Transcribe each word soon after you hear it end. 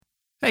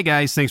Hey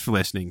guys, thanks for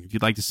listening. If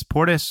you'd like to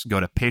support us,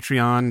 go to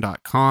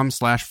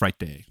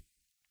patreon.com/frightday.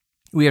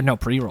 We have no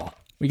pre-roll.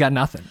 We got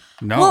nothing.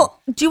 No. Well,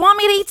 do you want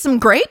me to eat some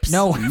grapes?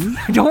 No,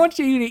 I don't want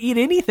you to eat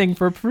anything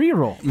for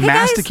pre-roll.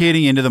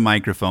 Masticating into the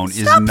microphone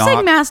is Stop not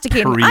saying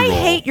masticating. pre-roll. I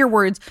hate your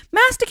words.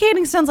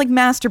 Masticating sounds like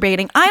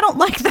masturbating. I don't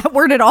like that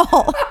word at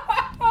all.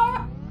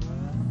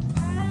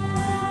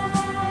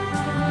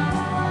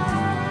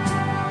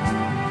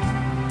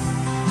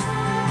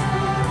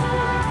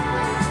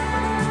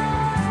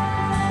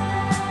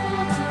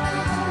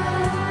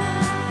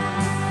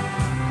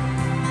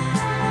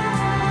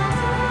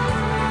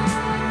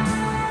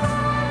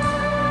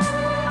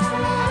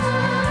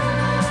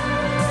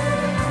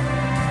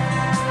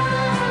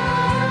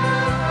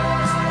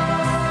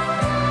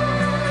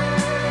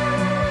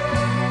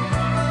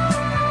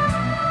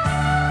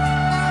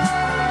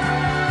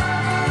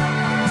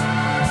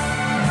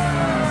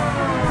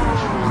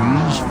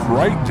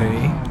 Fright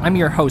Day. I'm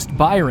your host,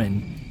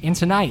 Byron, and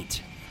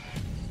tonight,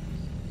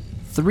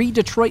 3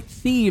 Detroit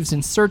thieves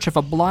in search of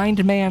a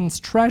blind man's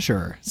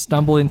treasure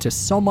stumble into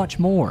so much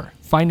more,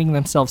 finding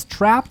themselves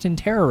trapped and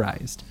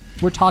terrorized.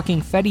 We're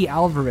talking Fede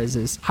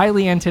Alvarez's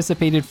highly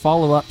anticipated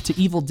follow-up to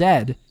Evil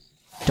Dead,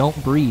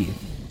 Don't Breathe.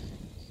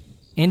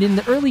 And in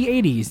the early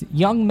 80s,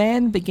 young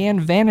men began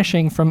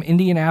vanishing from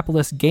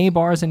Indianapolis gay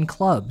bars and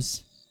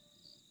clubs.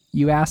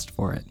 You asked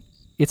for it.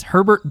 It's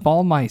Herbert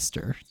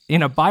Ballmeister.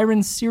 In a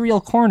Byron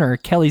Serial Corner,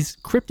 Kelly's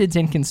Cryptids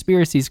and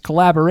Conspiracies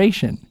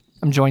collaboration.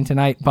 I'm joined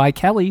tonight by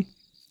Kelly.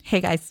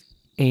 Hey, guys.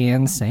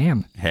 And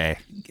Sam. Hey.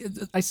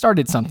 I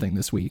started something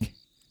this week.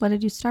 What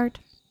did you start?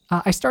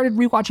 I started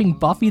rewatching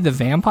Buffy the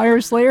Vampire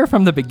Slayer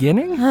from the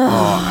beginning.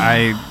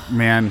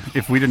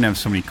 If we didn't have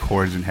so many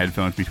cords and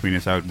headphones between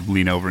us, I would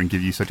lean over and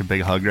give you such a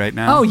big hug right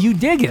now. Oh, you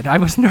dig it. I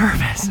was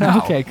nervous. No.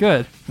 Okay,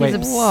 good. He's Wait,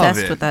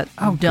 obsessed it. with that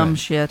Oh, dumb good.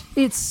 shit.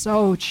 it's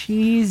so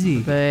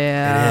cheesy.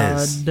 Bad.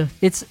 It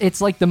is.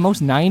 It's like the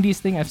most 90s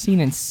thing I've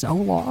seen in so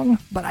long,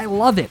 but I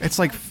love it. It's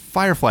like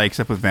Firefly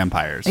except with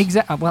vampires.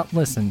 Exactly. Well,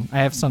 listen, I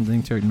have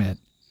something to admit.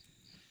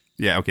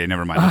 Yeah, okay,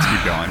 never mind. Let's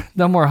keep going.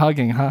 No more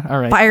hugging, huh? All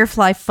right.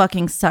 Firefly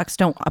fucking sucks.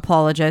 Don't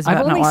apologize I've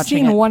about not only watching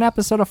seen it. one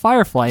episode of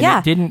Firefly and Yeah.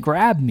 it didn't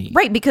grab me.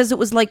 Right, because it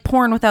was like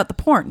porn without the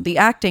porn. The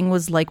acting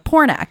was like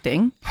porn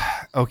acting.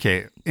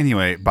 Okay,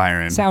 anyway,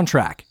 Byron.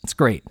 Soundtrack. It's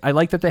great. I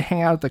like that they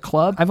hang out at the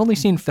club. I've only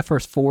seen the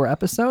first 4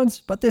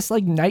 episodes, but this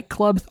like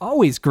nightclub's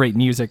always great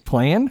music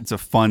playing. It's a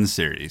fun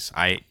series.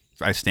 I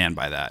stand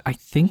by that. I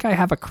think I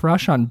have a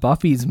crush on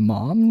Buffy's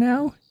mom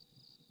now.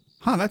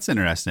 Huh, that's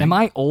interesting. Am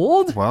I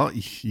old? Well,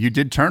 you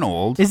did turn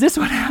old. Is this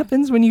what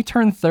happens when you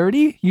turn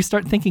 30? You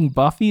start thinking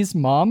Buffy's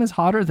mom is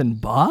hotter than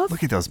Buff?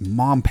 Look at those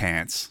mom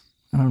pants.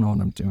 I don't know what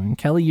I'm doing.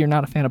 Kelly, you're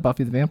not a fan of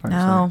Buffy the Vampire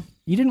Slayer. No.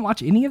 You didn't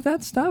watch any of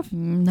that stuff?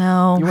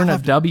 No. You weren't a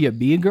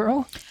WB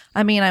girl?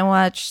 I mean, I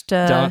watched...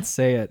 Don't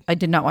say it. I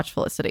did not watch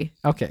Felicity.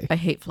 Okay. I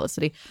hate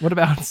Felicity. What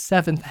about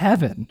Seventh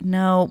Heaven?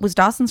 No. Was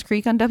Dawson's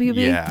Creek on WB?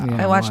 Yeah. Yeah,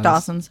 I it watched was.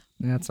 Dawson's.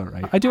 That's all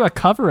right. I do a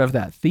cover of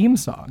that theme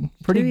song.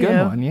 Pretty Do good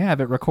you? one. Yeah, I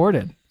have it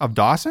recorded. Of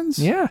Dawson's?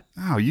 Yeah.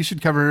 Oh, you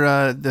should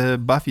cover the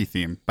Buffy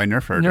theme by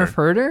Nerf Herder. Nerf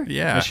Herder?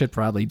 Yeah. I should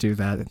probably do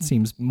that. It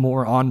seems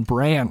more on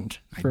brand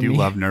I for do me.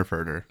 love Nerf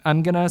Herder.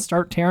 I'm going to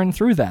start tearing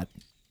through that.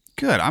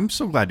 Good. I'm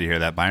so glad to hear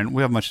that, Byron.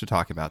 We have much to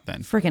talk about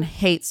then. Freaking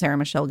hate Sarah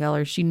Michelle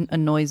Gellar. She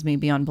annoys me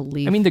beyond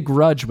belief. I mean, The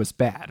Grudge was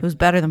bad. it was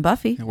better than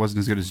Buffy. It wasn't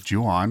as good as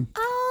Ju-On.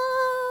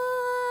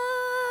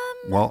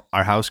 Well,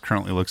 our house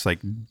currently looks like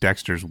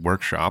Dexter's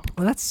workshop.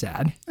 Well, that's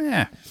sad.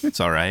 It's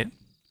all right.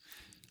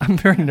 I'm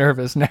very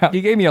nervous now.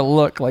 You gave me a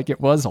look like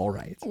it was all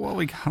right. Well,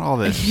 we got all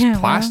this Yeah, well.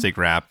 plastic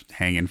wrap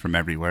hanging from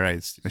everywhere. I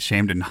was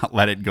ashamed to not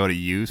let it go to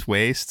use,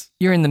 waste.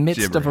 You're in the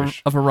midst of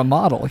Gibberish. a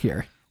remodel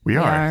here. We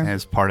are. are.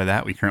 As part of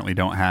that, we currently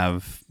don't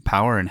have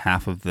power in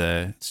half of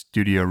the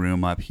studio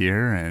room up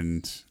here,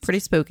 and Pretty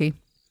spooky.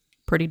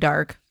 Pretty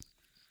dark.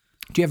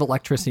 Do you have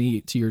electricity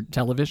to your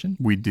television?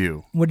 we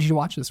do. What did you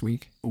watch this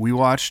week? We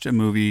watched a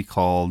movie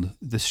called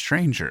The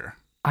Stranger.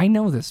 I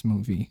know this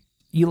movie.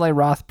 Eli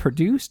Roth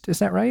produced, is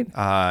that right?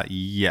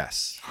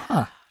 Yes.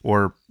 Huh.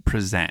 Or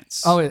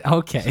Presents. Oh,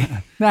 okay.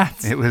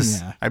 That's It was,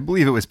 yeah. I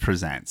believe it was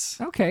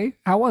Presents. Okay.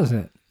 How was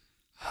it?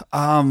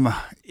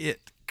 It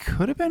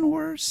could have been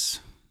worse,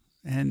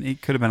 and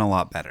it could have been a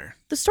lot better.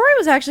 The story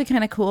was actually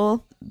kind of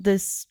cool.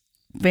 This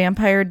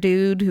vampire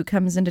dude who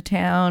comes into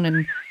town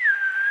and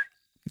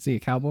Is he a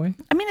cowboy?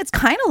 I mean, it's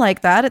kind of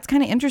like that. It's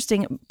kind of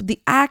interesting.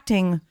 The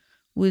acting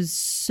was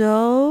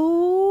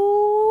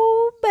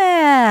so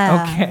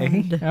bad.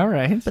 Okay. All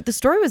right. But the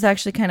story was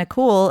actually kind of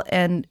cool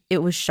and it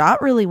was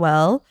shot really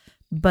well.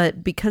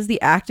 But because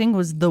the acting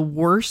was the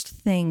worst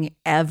thing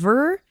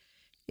ever,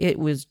 it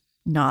was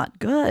not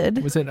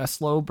good. Was it a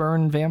slow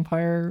burn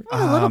vampire?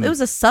 It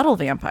was a subtle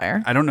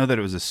vampire. I don't know that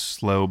it was a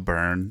slow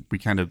burn. We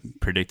kind of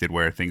predicted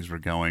where things were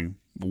going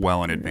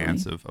well in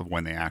advance of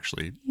when they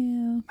actually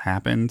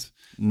happened.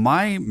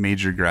 My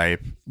major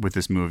gripe with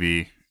this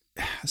movie,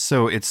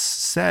 so it's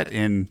set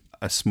in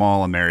a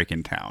small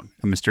American town.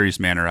 A mysterious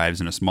man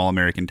arrives in a small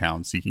American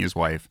town seeking his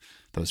wife.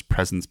 Those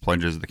presents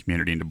plunges the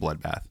community into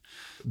bloodbath.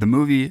 The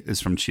movie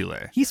is from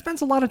Chile. He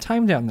spends a lot of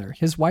time down there.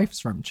 His wife's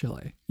from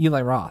Chile,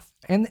 Eli Roth.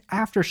 And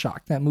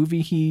Aftershock, that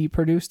movie he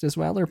produced as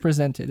well or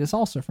presented, is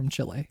also from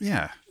Chile.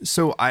 Yeah.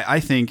 So I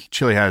think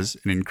Chile has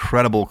an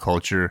incredible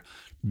culture,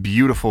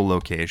 beautiful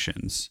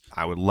locations.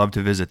 I would love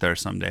to visit there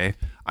someday.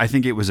 I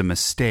think it was a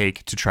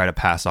mistake to try to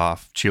pass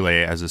off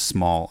Chile as a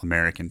small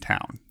American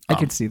town. I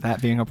could see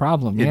that being a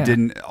problem. It Yeah.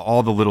 didn't,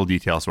 all the little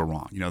details were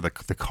wrong. You know, the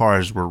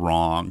cars were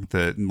wrong.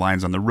 The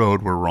lines on the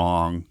road were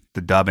wrong.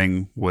 The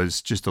dubbing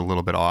was just a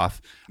little bit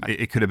off.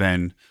 It could have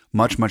been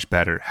much, much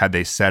better had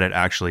they said it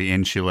actually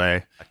in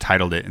Chile,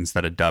 titled it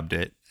instead of dubbed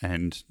it,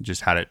 and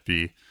just had it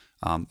be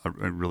a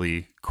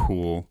really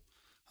cool.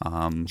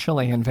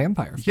 Chilean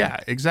vampire film. Yeah,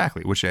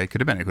 exactly. Which it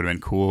could have been. It could have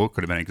been cool.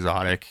 Could have been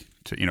exotic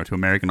to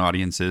American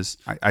audiences.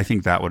 I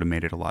think that would have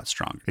made it a lot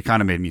stronger. It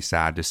kind of made me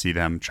sad to see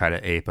them try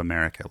to ape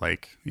America,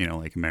 like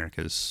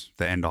America's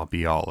the end all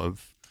be all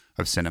of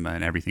cinema,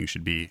 and everything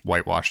should be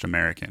whitewashed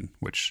American,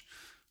 which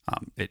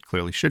it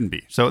clearly shouldn't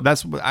be. So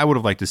that's what I would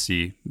have liked to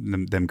see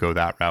them go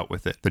that route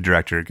with it. The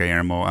director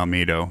Guillermo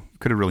Almeida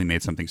could have really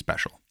made something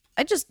special.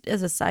 I just,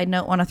 as a side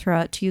note, want to throw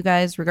out to you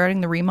guys regarding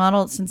the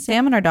remodel. Since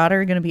Sam and our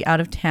daughter are going to be out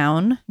of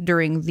town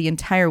during the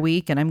entire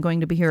week, and I'm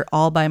going to be here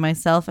all by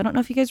myself, I don't know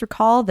if you guys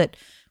recall that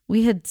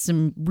we had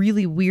some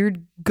really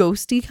weird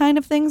ghosty kind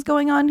of things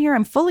going on here.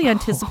 I'm fully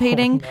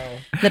anticipating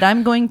that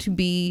I'm going to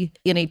be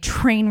in a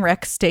train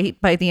wreck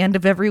state by the end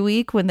of every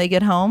week when they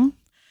get home.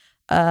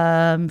 So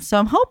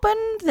I'm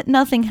hoping that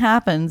nothing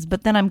happens,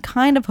 but then I'm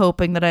kind of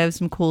hoping that I have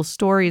some cool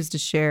stories to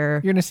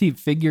share. You're going to see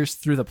figures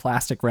through the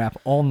plastic wrap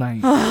all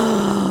night.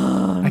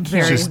 I'm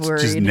very Just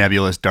worried.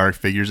 nebulous dark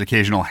figures,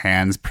 occasional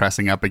hands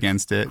pressing up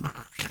against it.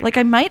 Like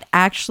I might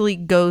actually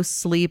go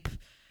sleep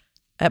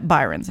at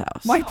Byron's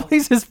house. My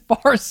place is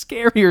far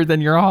scarier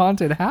than your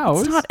haunted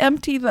house. It's not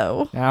empty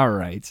though. All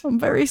right. I'm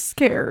very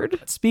scared.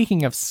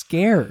 Speaking of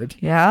scared,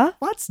 Yeah?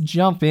 let's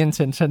jump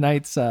into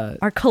tonight's,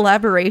 Our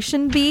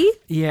collaboration bee?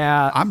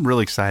 I'm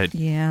really excited.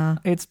 Yeah.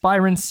 it's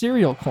Byron's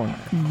Serial Corner.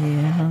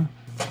 Yeah.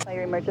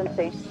 Fire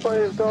emergency.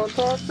 Please don't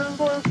talk, just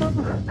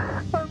listen.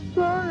 I'm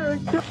sorry.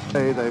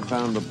 Today they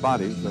found the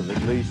bodies of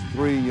at least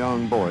 3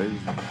 young boys,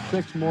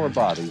 6 more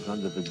bodies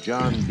under the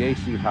John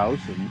Gacy house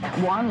in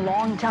One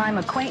longtime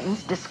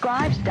acquaintance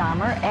describes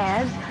Dahmer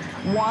as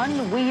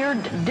one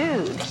weird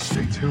dude.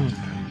 Stay tuned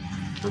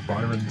for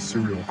Byron's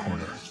Serial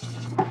Corner.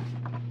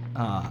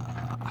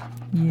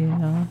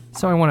 Yeah.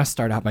 So I want to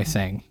start out by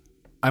saying,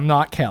 I'm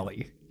not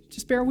Kelly.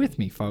 Just bear with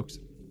me, folks.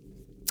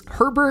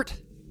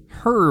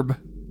 Herb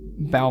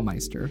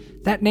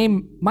Baumeister. That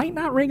name might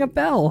not ring a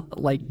bell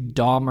like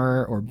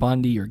Dahmer or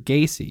Bundy or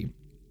Gacy,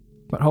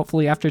 but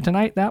hopefully after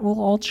tonight that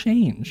will all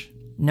change.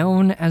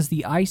 Known as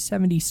the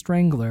I-70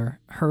 Strangler,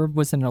 Herb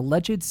was an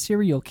alleged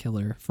serial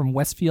killer from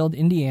Westfield,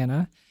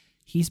 Indiana.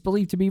 He's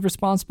believed to be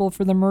responsible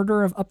for the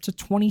murder of up to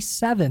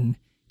 27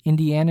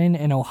 Indianan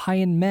and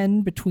Ohioan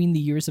men between the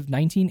years of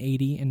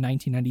 1980 and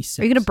 1996.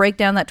 Are you going to break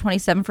down that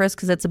 27 for us?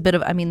 Because that's a bit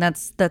of,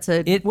 that's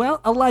a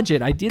Alleged.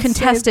 I did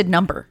contested say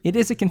number. it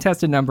is a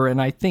contested number,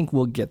 and I think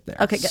we'll get there.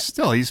 Okay, good.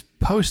 Still, he's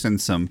posting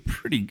some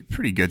pretty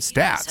good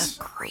stats.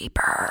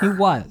 Creeper. He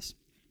was.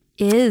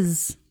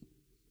 Is.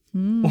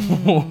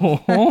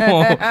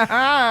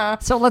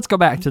 So let's go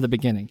back to the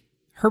beginning.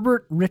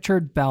 Herbert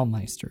Richard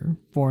Baumeister,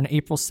 born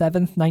April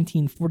 7th,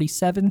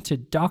 1947, to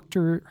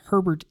Dr.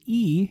 Herbert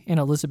E. and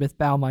Elizabeth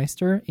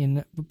Baumeister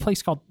in a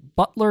place called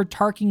Butler,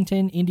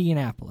 Tarkington,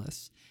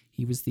 Indianapolis.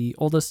 He was the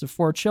oldest of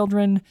 4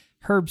 children.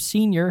 Herb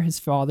Sr., his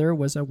father,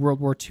 was a World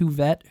War II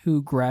vet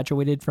who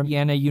graduated from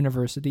Indiana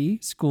University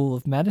School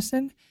of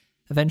Medicine,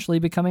 eventually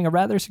becoming a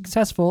rather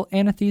successful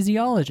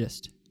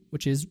anesthesiologist,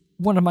 which is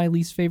one of my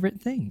least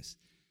favorite things.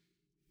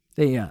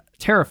 They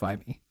terrify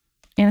me.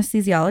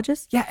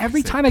 Anesthesiologist? Yeah,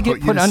 every time I get put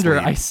you put to under,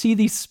 sleep. I see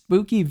these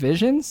spooky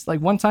visions.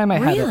 Like one time I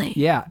had Really?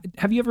 yeah.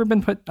 Have you ever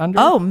been put under?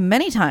 Oh,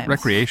 many times.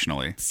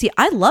 Recreationally. See,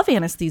 I love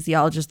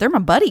anesthesiologists. They're my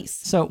buddies.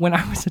 So when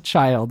I was a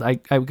child, I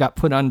got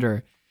put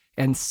under,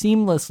 and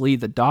seamlessly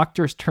the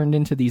doctors turned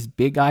into these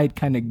big-eyed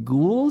kind of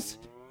ghouls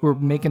who were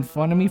making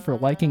fun of me for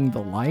liking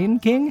The Lion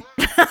King.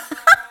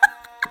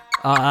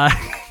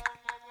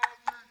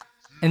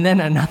 And then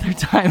another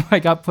time I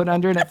got put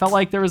under, and it felt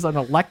like there was an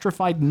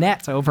electrified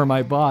net over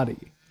my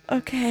body.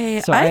 Okay,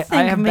 So I I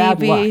think have bad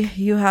maybe luck.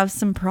 you have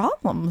some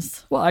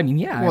problems. Well, I mean,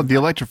 yeah. Well, the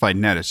electrified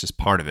net is just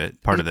part of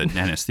it, part of the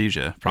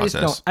anesthesia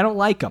process. I don't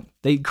like them.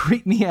 They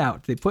creep me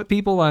out. They put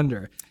people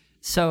under.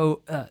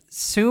 So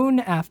soon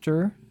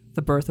after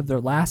the birth of their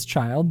last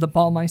child, the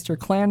Baumeister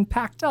clan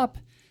packed up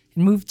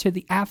and moved to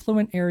the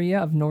affluent area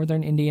of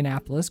northern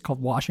Indianapolis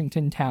called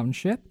Washington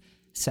Township.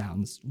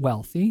 Sounds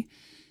wealthy.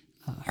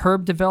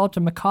 Herb developed a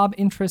macabre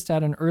interest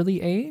at an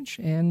early age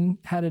and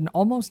had an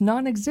almost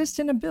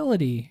non-existent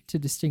ability to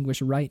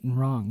distinguish right and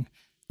wrong.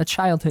 A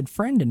childhood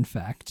friend, in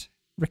fact,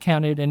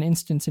 recounted an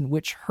instance in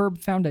which Herb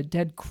found a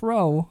dead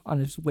crow on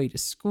his way to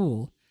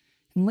school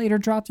and later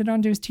dropped it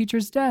onto his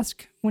teacher's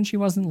desk when she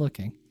wasn't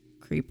looking.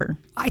 Creeper.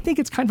 I think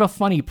it's kind of a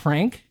funny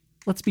prank.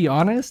 let's be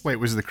honest. Wait,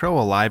 was the crow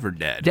alive or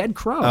dead? Dead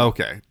crow. Oh,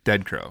 okay,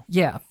 dead crow.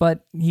 Yeah,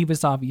 but he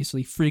was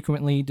obviously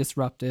frequently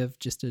disruptive,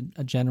 just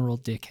a general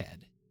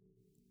dickhead.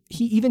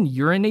 He even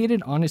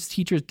urinated on his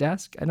teacher's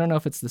desk. I don't know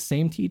if it's the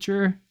same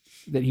teacher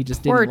that he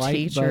just Poor didn't like.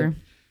 teacher.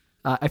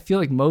 But I feel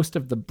like most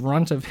of the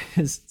brunt of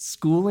his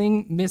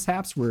schooling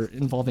mishaps were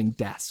involving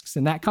desks.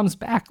 And that comes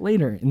back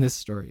later in this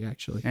story,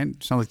 actually. And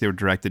it sounds like they were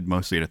directed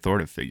mostly at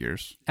authoritative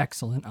figures.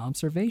 Excellent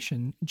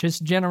observation.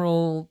 Just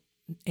general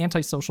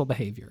antisocial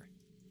behavior.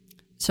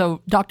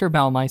 So Dr.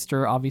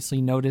 Baumeister obviously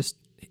noticed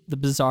the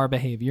bizarre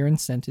behavior and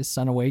sent his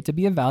son away to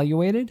be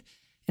evaluated.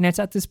 And it's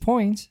at this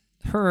point,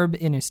 Herb,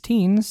 in his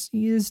teens,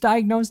 he is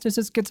diagnosed as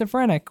a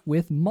schizophrenic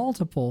with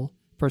multiple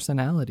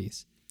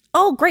personalities.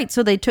 Oh, great.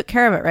 So they took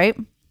care of it, right?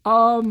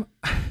 I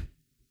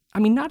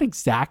mean, not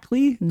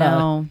exactly.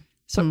 No.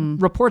 So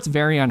reports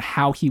vary on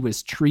how he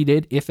was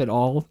treated, if at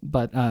all.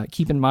 But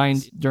keep in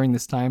mind, during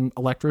this time,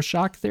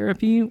 electroshock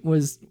therapy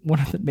was one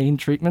of the main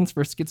treatments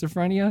for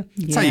schizophrenia.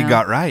 That's how you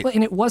got right.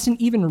 And it wasn't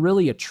even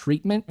really a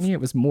treatment. I mean,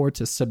 it was more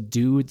to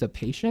subdue the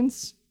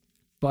patients.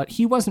 But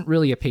he wasn't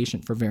really a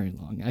patient for very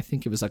long. I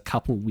think it was a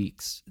couple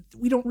weeks.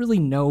 We don't really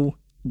know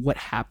what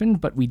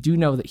happened, but we do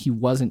know that he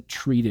wasn't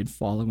treated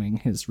following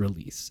his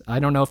release. I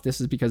don't know if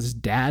this is because his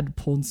dad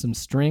pulled some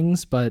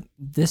strings, but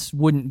this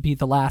wouldn't be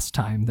the last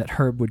time that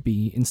Herb would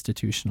be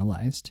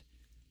institutionalized.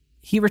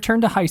 He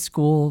returned to high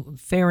school,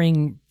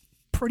 faring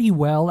pretty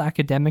well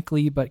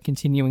academically, but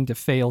continuing to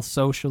fail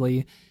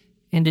socially.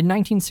 And in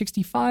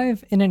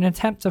 1965, in an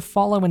attempt to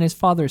follow in his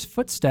father's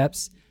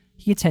footsteps,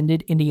 he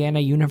attended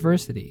Indiana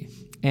University.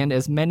 And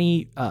as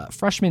many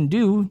freshmen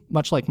do,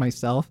 much like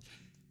myself,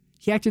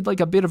 he acted like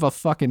a bit of a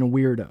fucking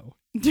weirdo.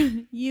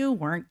 You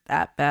weren't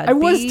that bad. I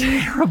was B.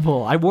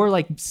 terrible. I wore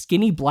like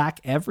skinny black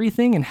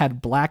everything and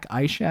had black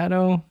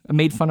eyeshadow. I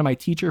made fun of my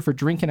teacher for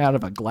drinking out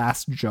of a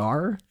glass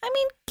jar. I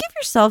mean, give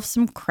yourself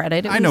some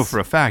credit. I know for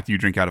a fact you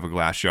drink out of a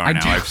glass jar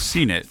now. I've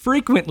seen it.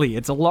 Frequently.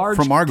 It's a large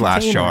From our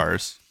glass container.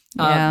 jars.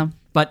 Yeah.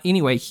 But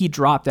anyway, he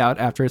dropped out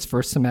after his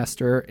first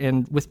semester,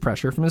 and with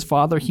pressure from his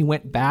father, he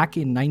went back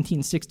in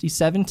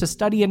 1967 to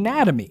study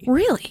anatomy.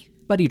 Really?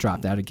 But he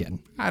dropped out again.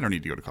 I don't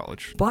need to go to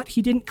college. But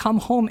he didn't come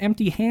home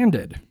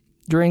empty-handed.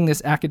 During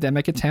this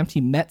academic attempt,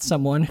 he met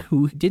someone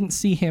who didn't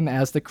see him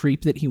as the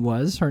creep that he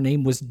was. Her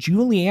name was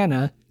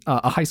Juliana,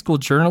 a high school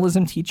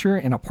journalism teacher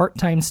and a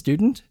part-time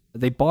student.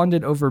 They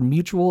bonded over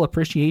mutual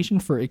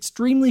appreciation for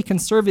extremely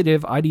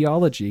conservative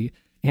ideology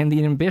and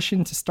the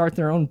ambition to start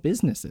their own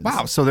businesses.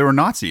 Wow, so they were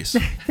Nazis.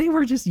 They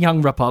were just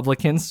young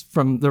Republicans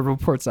from the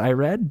reports I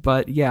read,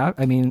 but yeah,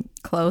 I mean,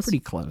 Close.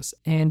 pretty close.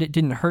 And it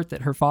didn't hurt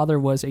that her father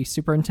was a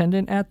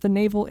superintendent at the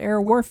Naval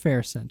Air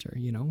Warfare Center,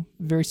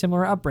 very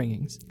similar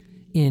upbringings.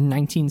 In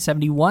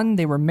 1971,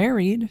 they were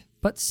married,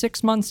 but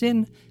 6 months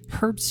in,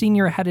 Herb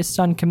Sr. had his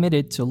son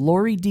committed to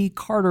Laurie D.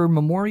 Carter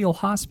Memorial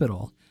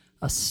Hospital,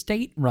 a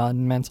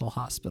state-run mental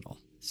hospital.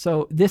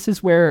 So this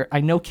is where I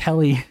know,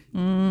 Kelly,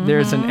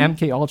 there's an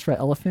MK Ultra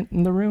elephant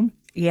in the room.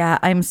 Yeah,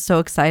 I'm so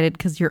excited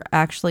because you're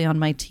actually on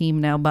my team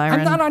now,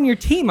 Byron. I'm not on your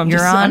team. I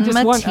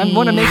my want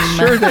to make team.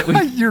 sure that we...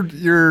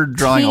 You're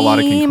drawing a lot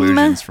of Team.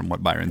 conclusions from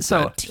what Byron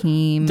So, said.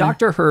 Team.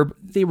 Dr. Herb,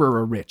 they were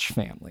a rich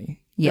family.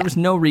 Yeah. There was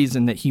no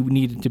reason that he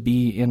needed to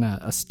be in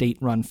a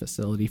state-run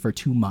facility for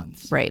 2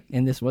 months. Right.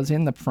 And this was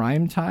in the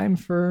prime time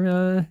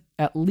for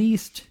at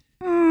least...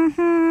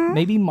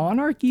 Maybe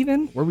Monarch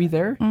even? Were we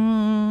there?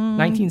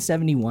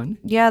 1971.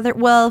 Yeah, there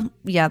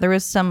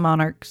was some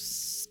Monarchs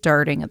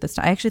starting at this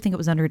time. I actually think it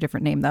was under a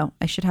different name, though.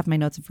 I should have my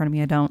notes in front of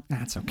me. I don't.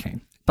 That's okay.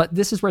 But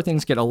this is where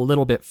things get a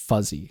little bit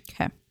fuzzy.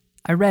 Okay.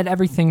 I read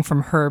everything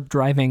from Herb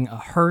driving a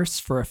hearse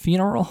for a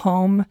funeral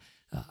home,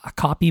 a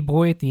copy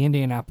boy at the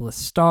Indianapolis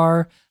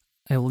Star,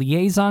 a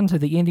liaison to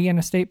the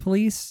Indiana State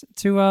Police,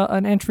 to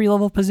an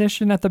entry-level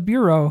position at the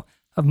Bureau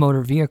of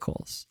Motor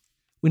Vehicles.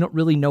 We don't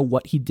really know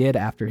what he did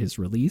after his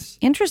release.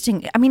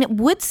 Interesting. I mean, it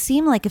would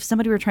seem like if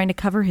somebody were trying to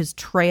cover his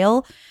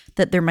trail,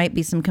 that there might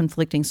be some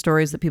conflicting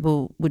stories that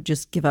people would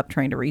just give up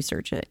trying to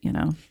research it,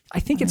 I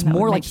think it's that would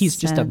more like make he's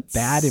just a sense.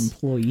 bad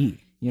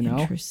employee,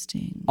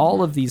 Interesting.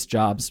 All of these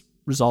jobs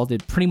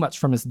resulted pretty much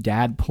from his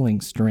dad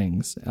pulling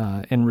strings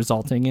and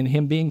resulting in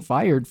him being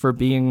fired for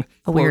being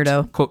A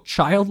weirdo. quote,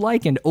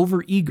 childlike and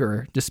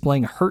overeager,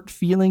 displaying hurt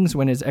feelings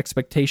when his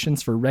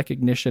expectations for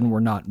recognition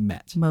were not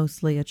met.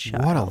 Mostly a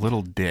child. What a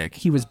little dick.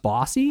 He was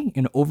bossy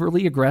and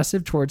overly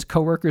aggressive towards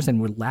coworkers and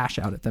would lash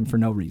out at them for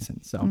no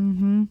reason.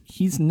 So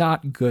he's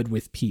not good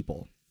with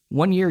people.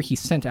 One year he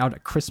sent out a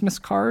Christmas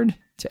card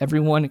to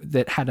everyone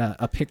that had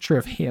a picture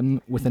of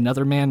him with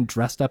another man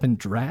dressed up in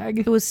drag.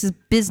 It was his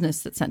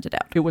business that sent it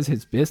out. It was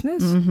his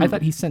business? I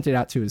thought he sent it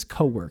out to his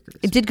coworkers.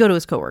 It did go to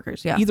his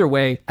coworkers, yeah. Either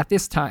way, at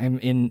this time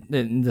in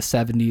the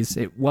 70s,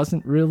 it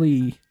wasn't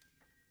really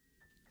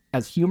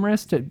as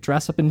humorous to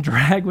dress up in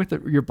drag with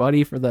your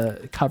buddy for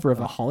the cover of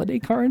a holiday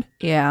card.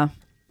 Yeah.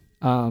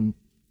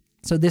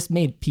 So this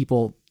made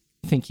people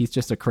think he's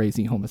just a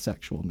crazy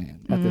homosexual man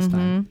at this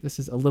time. This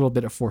is a little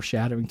bit of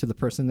foreshadowing to the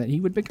person that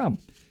he would become.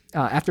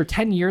 After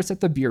 10 years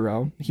at the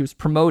Bureau, he was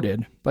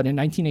promoted, but in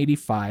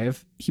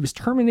 1985, he was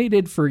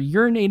terminated for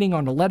urinating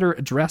on a letter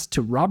addressed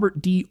to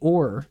Robert D.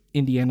 Orr,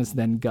 Indiana's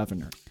then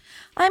governor.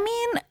 I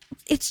mean,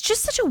 it's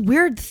just such a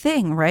weird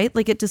thing, right?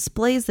 Like, it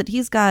displays that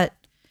he's got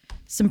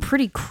some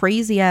pretty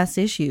crazy-ass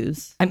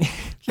issues. I mean,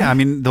 Yeah, I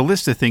mean, the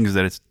list of things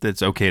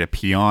that's okay to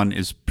pee on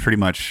is pretty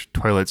much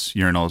toilets,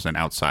 urinals, and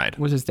outside.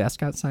 was his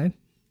desk outside?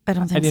 I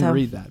don't think I didn't so.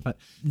 read that. But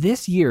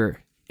this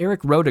year,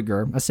 Eric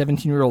Roediger, a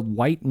 17-year-old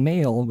white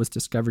male, was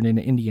discovered in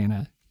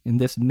Indiana, and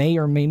this may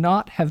or may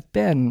not have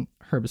been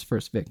Herb's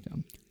first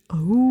victim.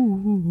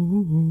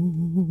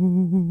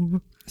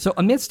 Oh. So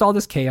amidst all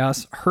this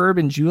chaos, Herb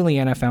and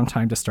Juliana found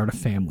time to start a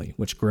family,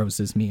 which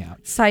grosses me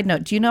out. Side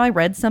note, do you know I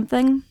read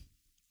something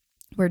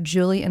where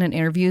Julie in an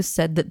interview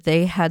said that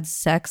they had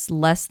sex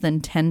less than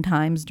 10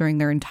 times during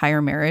their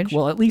entire marriage?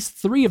 Well, at least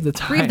 3 of the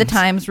times. 3 of the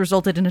times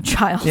resulted in a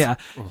child. Yeah.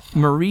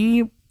 Marie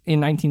in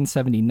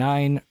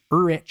 1979,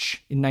 Urich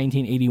in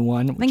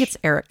 1981. I think it's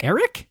Eric.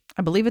 Eric?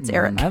 I believe it's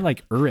Eric. I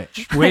like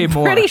Urich way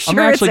more. pretty sure I'm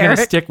actually it's going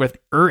to Eric. stick with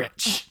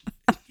Urich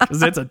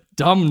because it's a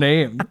dumb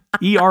name.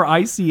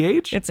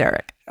 E-R-I-C-H? It's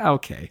Eric.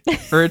 Okay.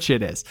 Urich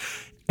it is.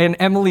 And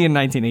Emily in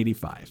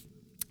 1985.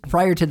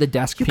 Prior to the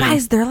desk You ping.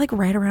 guys, they're like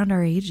right around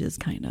our ages,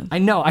 kind of. I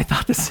know. I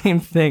thought the same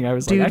thing. I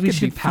was Dude, like, I we could be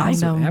should pals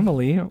find with them.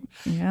 Emily.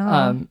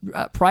 Yeah.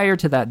 Prior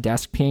to that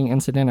desk ping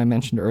incident I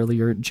mentioned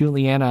earlier,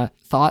 Juliana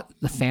thought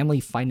the family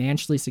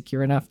financially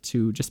secure enough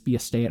to just be a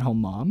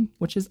stay-at-home mom,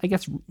 which is, I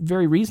guess,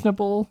 very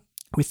reasonable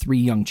with 3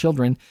 young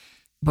children.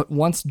 But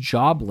once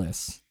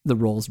jobless, the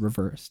roles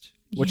reversed,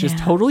 which is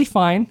Yeah. totally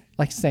fine,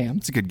 like Sam.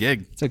 It's a good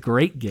gig. It's a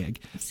great gig.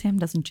 Sam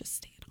doesn't just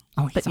stay at home.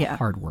 Oh, he's But a yeah.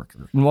 hard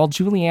worker. And while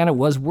Juliana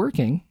was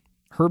working,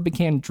 Herb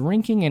began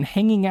drinking and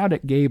hanging out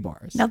at gay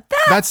bars. Now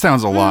That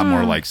sounds a lot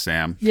more like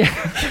Sam.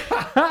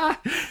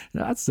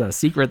 That's a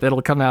secret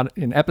that'll come out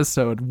in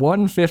episode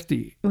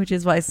 150. which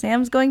is why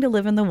Sam's going to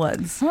live in the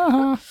woods.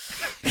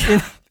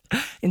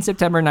 In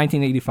September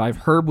 1985,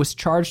 Herb was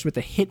charged with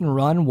a hit and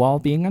run while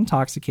being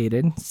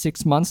intoxicated.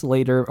 6 months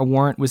later, a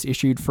warrant was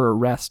issued for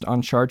arrest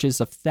on charges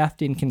of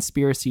theft and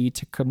conspiracy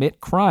to commit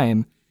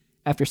crime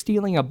after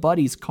stealing a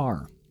buddy's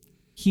car.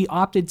 He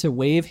opted to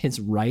waive his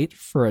right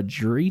for a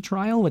jury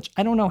trial, which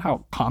I don't know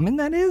how common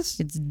that is.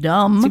 It's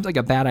dumb. Seems like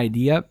a bad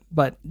idea,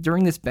 but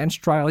during this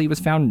bench trial, he was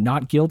found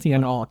not guilty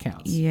on all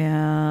accounts.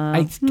 Yeah.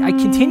 I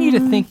continue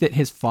to think that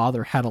his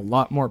father had a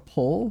lot more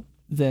pull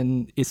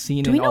than is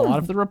seen Do in we a know lot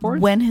of the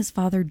reports. when his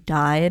father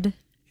died?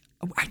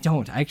 I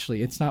don't,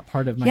 actually. It's not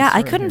part of my Yeah, I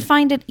story couldn't here.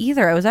 find it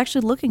either. I was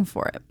actually looking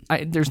for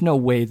it. There's no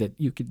way that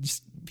you could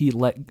just be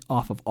let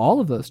off of all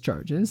of those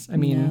charges. I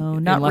mean, No,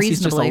 not unless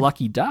he's just a reasonably.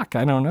 lucky duck.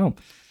 I don't know.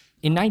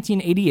 In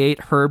 1988,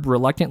 Herb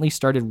reluctantly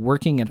started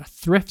working at a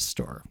thrift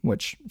store,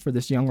 which for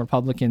this young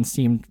Republican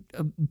seemed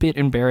a bit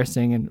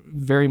embarrassing and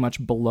very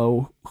much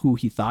below who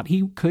he thought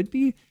he could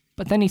be.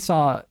 But then he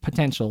saw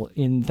potential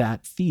in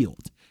that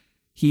field.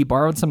 He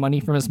borrowed some money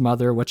from his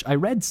mother, which I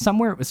read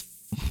somewhere it was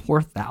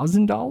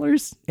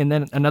 $4,000, and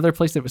then another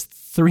place that was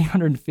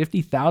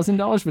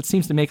 $350,000, which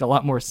seems to make a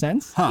lot more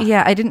sense.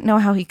 Yeah, I didn't know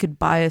how he could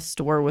buy a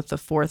store with the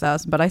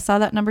 4,000, but I saw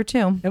that number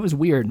too. It was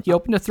weird. He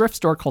opened a thrift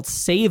store called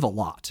Save a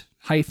Lot.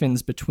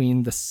 Hyphens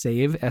between the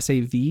save,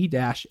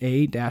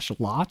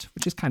 SAV-A-lot,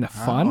 which is kind of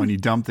fun. Oh, and you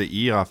dump the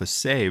E off of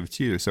save,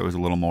 too, so it was a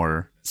little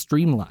more...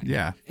 Streamlined.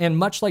 Yeah. And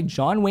much like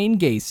John Wayne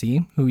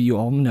Gacy, who you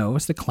all know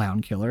is the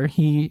clown killer,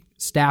 he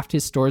staffed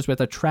his stores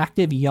with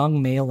attractive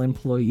young male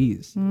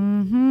employees.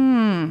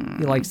 Mm-hmm.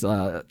 He likes,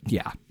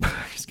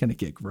 he's going to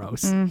get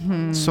gross.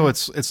 So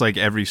it's like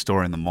every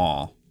store in the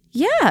mall.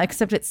 Yeah,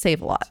 except it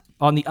Save a Lot.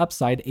 On the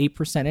upside, a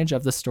percentage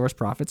of the store's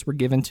profits were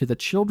given to the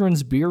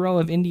Children's Bureau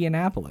of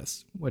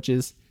Indianapolis, which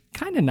is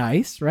kind of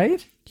nice,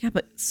 right? Yeah,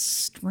 but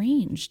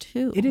strange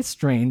too. It is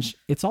strange.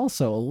 It's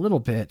also a little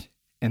bit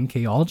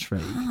MK Ultra.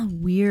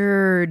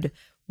 Weird.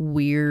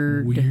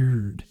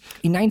 Weird.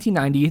 In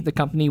 1990, the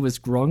company was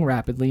growing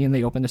rapidly and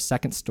they opened a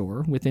second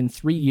store. Within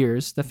 3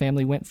 years, the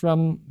family went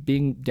from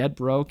being dead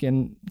broke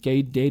and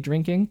gay day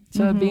drinking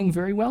to being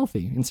very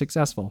wealthy and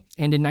successful.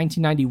 And in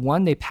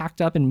 1991, they packed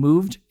up and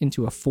moved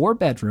into a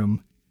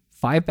 4-bedroom,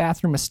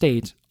 5-bathroom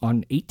estate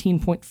on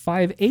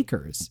 18.5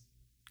 acres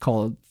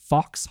called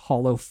Fox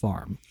Hollow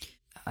Farm.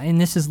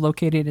 And this is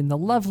located in the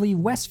lovely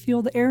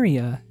Westfield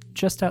area,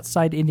 just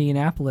outside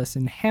Indianapolis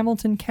in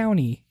Hamilton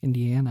County,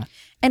 Indiana.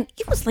 And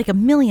it was like $1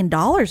 million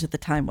at the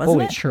time,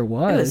 wasn't it? Oh, it sure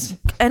was.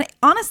 And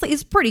honestly,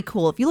 it's pretty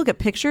cool. If you look at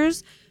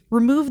pictures,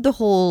 remove the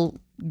whole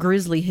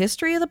grisly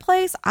history of the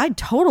place, I'd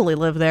totally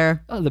live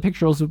there. Oh, the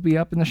pictures will be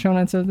up in the show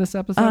notes of this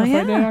episode Oh, on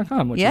yeah.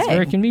 Friday.com, which is Yay.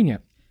 very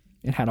convenient.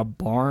 It had a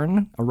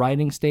barn, a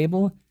riding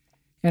stable,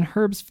 and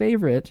Herb's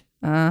favorite,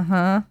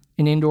 an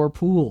indoor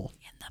pool.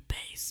 In the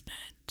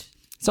basement.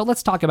 So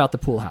let's talk about the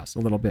pool house a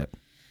little bit.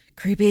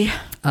 Creepy.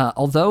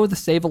 Although the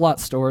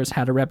Save-A-Lot stores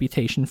had a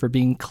reputation for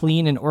being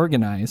clean and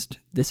organized,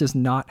 this is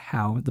not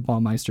how the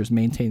Baummeisters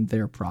maintained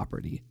their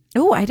property.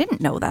 Oh, I didn't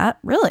know that.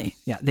 Really?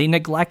 Yeah, they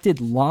neglected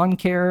lawn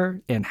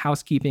care and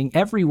housekeeping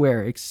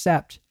everywhere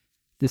except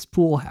this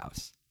pool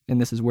house.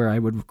 and this is where I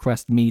would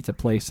request me to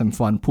play some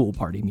fun pool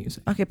party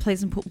music. Okay, play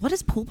some pool. What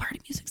does pool party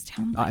music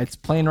sound like? It's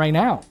playing right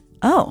now.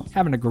 Oh,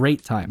 Having a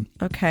great time.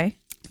 okay.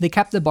 They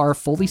kept the bar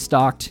fully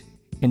stocked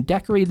and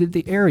decorated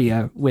the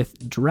area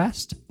with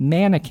dressed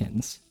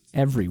mannequins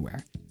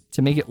everywhere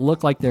to make it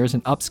look like there's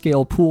an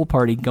upscale pool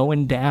party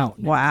going down.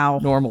 Wow.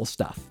 Normal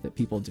stuff that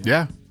people do.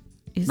 Yeah.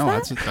 Is No,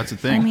 that? that's a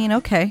thing. I mean,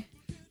 okay.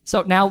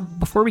 So now,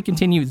 before we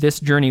continue this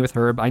journey with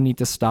Herb, I need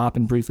to stop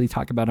and briefly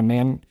talk about a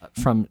man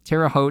from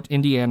Terre Haute,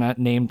 Indiana,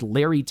 named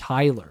Larry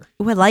Tyler.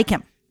 Ooh, I like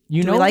him.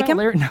 You Do know we like about him?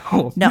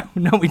 Larry?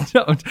 No, we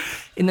don't.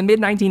 In the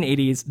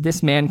mid-1980s,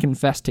 this man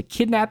confessed to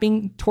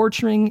kidnapping,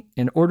 torturing,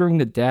 and ordering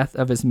the death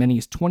of as many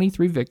as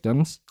 23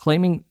 victims,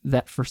 claiming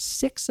that for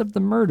 6 of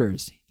the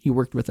murders, he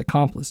worked with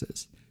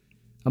accomplices.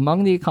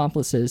 Among the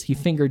accomplices, he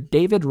fingered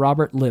David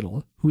Robert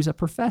Little, who's a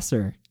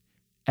professor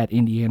at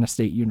Indiana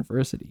State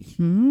University.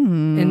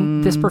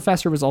 And this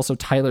professor was also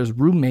Tyler's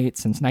roommate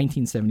since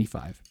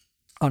 1975.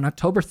 On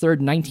October 3rd,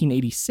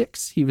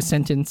 1986, he was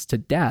sentenced to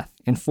death,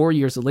 and 4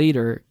 years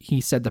later,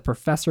 he said the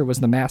professor was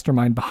the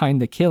mastermind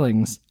behind the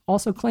killings,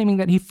 also claiming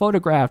that he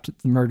photographed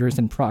the murders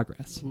in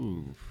progress.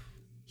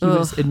 He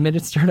was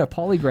administered a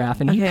polygraph,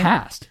 and he Okay.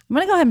 passed. I'm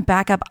going to go ahead and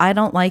back up. I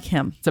don't like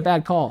him. It's a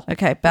bad call.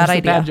 Okay, bad It's a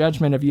idea. bad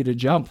judgment of you to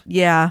jump.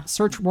 Yeah.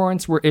 Search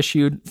warrants were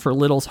issued for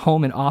Little's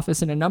home and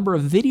office, and a number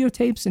of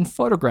videotapes and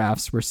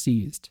photographs were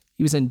seized.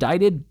 He was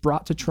indicted,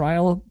 brought to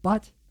trial,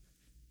 but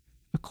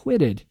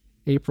acquitted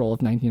April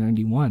of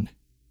 1991.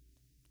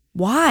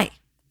 Why?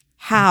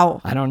 How?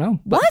 I don't know.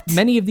 But What?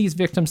 many of these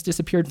victims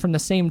disappeared from the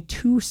same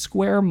 2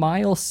 square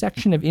mile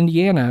section of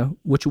Indiana,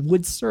 which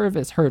would serve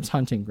as Herb's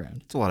hunting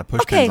ground. It's a lot of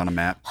push Okay, pins on a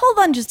map. hold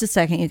on just a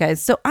second, you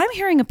guys. So I'm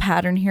hearing a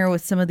pattern here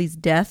with some of these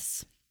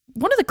deaths.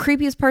 One of the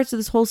creepiest parts of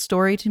this whole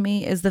story to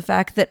me is the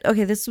fact that,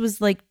 okay, this was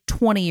like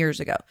 20 years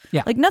ago.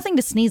 Yeah. Like nothing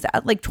to sneeze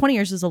at. Like 20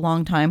 years is a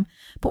long time.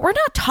 But we're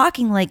not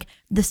talking like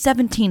the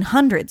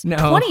 1700s. No.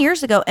 20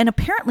 years ago. And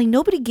apparently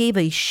nobody gave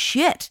a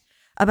shit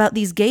about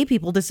these gay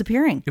people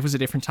disappearing. It was a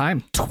different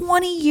time.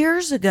 20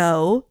 years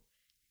ago,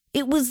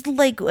 it was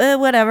like,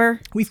 whatever.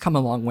 We've come a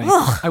long way.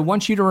 Ugh. I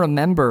want you to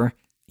remember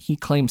he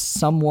claims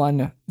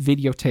someone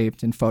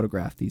videotaped and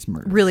photographed these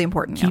murders. Really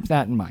important. Keep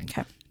that in mind.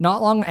 Okay. Not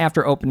long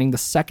after opening the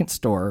second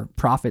store,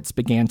 profits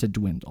began to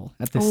dwindle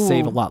at this Ooh,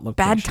 Save-A-Lot location.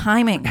 bad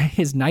timing.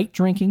 His night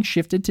drinking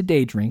shifted to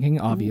day drinking,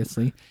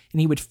 obviously,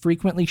 and he would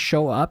frequently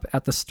show up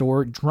at the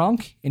store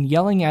drunk and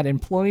yelling at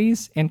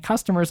employees and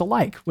customers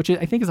alike, which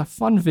I think is a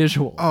fun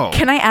visual. Oh,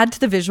 Can I add to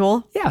the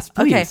visual? Yes,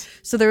 please. Okay,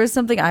 so there was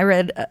something I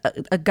read.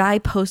 A guy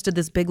posted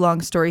this big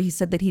long story. He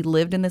said that he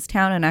lived in this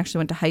town and actually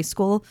went to high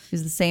school. He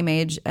was the same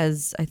age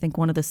as I think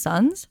one of the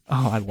sons.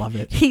 Oh, I love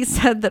it. He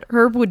said that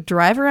Herb would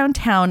drive around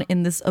town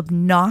in this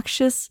obnoxious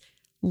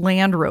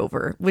Land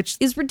Rover, which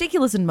is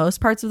ridiculous in most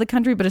parts of the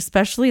country, but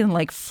especially in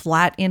like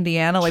flat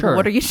Indiana. Like, Sure.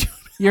 what are you doing?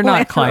 You're Land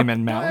not climbing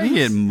you mountains.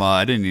 get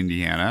mud in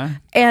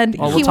Indiana. And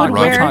Well, he we'll talk would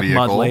about wear mud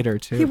vehicle. later,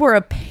 too. he wore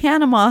a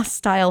Panama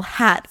style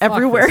hat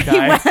everywhere this he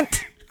guy.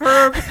 went.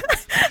 Herb.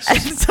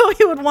 And so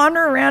he would wander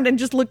around and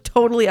just look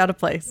totally out of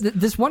place.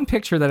 This one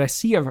picture that I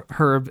see of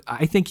Herb,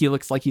 I think he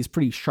looks like he's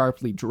pretty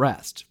sharply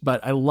dressed,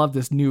 but I love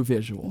this new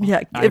visual.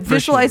 Yeah, I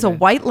visualize a appreciate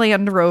it. white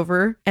Land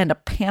Rover and a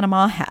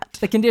Panama hat.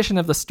 The condition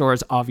of the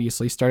stores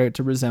obviously started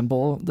to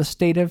resemble the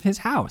state of his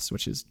house,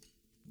 which is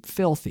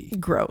filthy,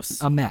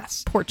 Gross. a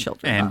mess. Poor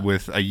children. And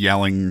with a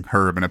yelling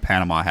Herb in a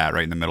Panama hat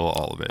right in the middle of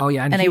all of it. Oh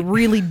yeah, and he- a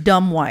really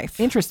dumb wife.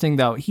 interesting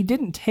though, he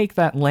didn't take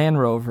that Land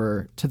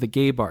Rover to the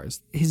gay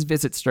bars. His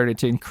visits started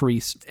to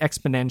increase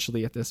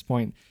exponentially at this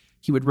point.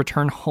 He would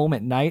return home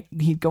at night.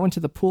 He'd go into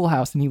the pool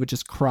house and he would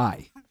just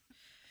cry.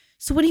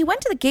 So when he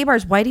went to the gay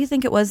bars, why do you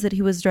think it was that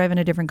he was driving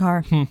a different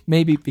car?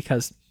 Maybe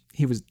because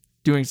he was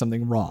doing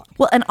something wrong.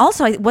 Well, and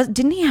also,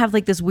 didn't he have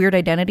like this weird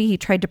identity? He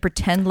tried to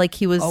pretend like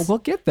he was. Oh, we'll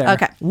get there.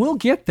 Okay. We'll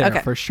get there Okay.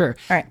 for sure.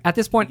 All right. At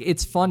this point,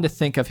 it's fun to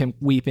think of him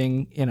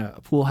weeping in a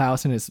pool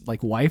house and his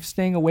like wife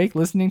staying awake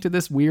listening to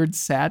this weird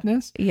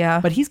sadness.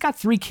 Yeah. But he's got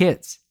 3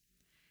 kids.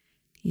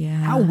 Yeah.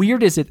 How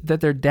weird is it that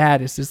their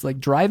dad is just like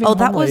driving Oh, home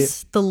that late?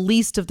 was the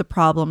least of the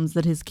problems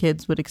that his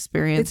kids would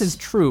experience. This is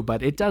true,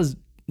 but it does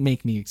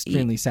make me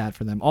extremely sad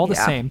for them. All the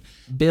Yeah. same,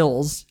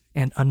 bills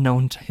and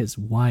unknown to his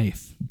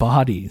wife,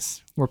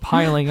 bodies were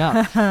piling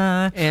up.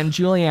 And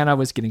Juliana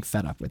was getting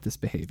fed up with this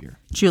behavior.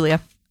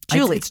 Julia.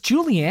 Julie. It's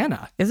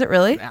Juliana. Is it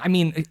really? I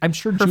mean, I'm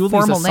sure Her Julie's a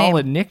formal name.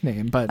 solid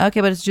nickname, but Okay,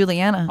 but it's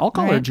Juliana. I'll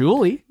call All her right.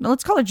 Julie. No,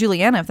 let's call her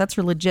Juliana if that's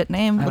her legit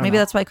name. But don't maybe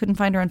know. that's why I couldn't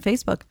find her on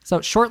Facebook. So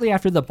shortly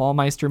after the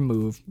Baumeister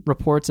move,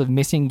 reports of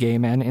missing gay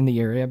men in the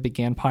area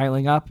began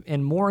piling up,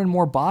 and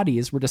more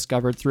bodies were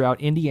discovered throughout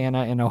Indiana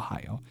and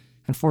Ohio.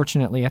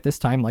 Unfortunately, at this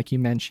time, like you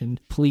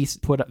mentioned, police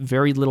put up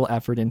very little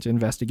effort into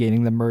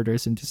investigating the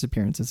murders and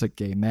disappearances of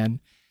gay men,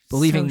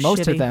 believing So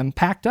most shitty. of them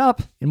packed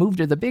up and moved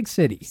to the big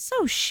city.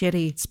 So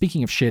shitty.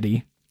 Speaking of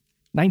shitty,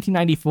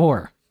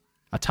 1994,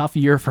 a tough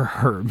year for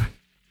Herb.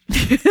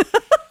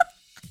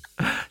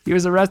 He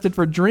was arrested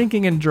for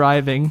drinking and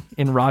driving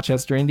in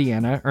Rochester,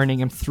 Indiana, earning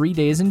him 3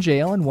 days in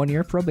jail and 1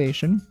 year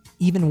probation.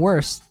 Even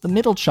worse, the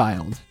middle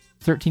child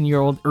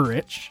 13-year-old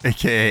Ulrich,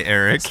 AKA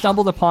Eric.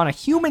 stumbled upon a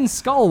human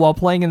skull while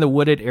playing in the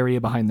wooded area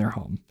behind their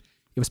home.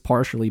 It was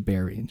partially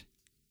buried.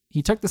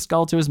 He took the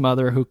skull to his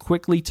mother, who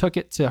quickly took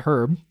it to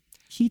Herb.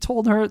 He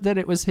told her that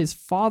it was his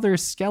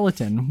father's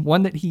skeleton,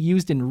 one that he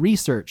used in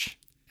research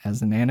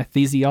as an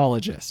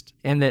anesthesiologist,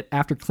 and that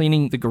after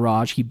cleaning the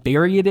garage, he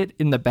buried it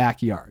in the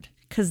backyard.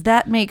 Because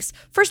that makes,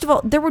 first of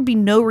all, there would be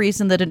no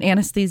reason that an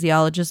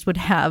anesthesiologist would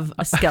have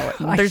a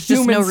skeleton. A There's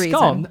just no human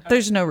skull. reason.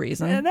 There's no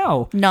reason.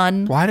 No.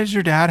 None. Why does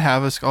your dad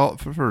have a skull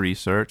for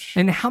research?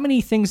 And how many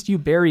things do you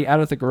bury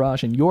out of the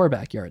garage in your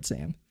backyard,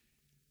 Sam?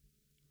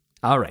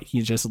 All right,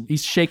 he's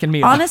shaking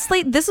me off.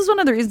 Honestly, this is one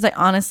of the reasons I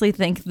honestly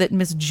think that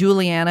Miss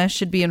Juliana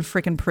should be in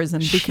frickin'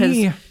 prison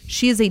because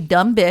she is a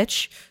dumb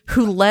bitch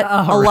who let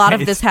a lot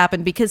of this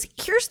happen. Because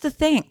here's the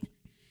thing.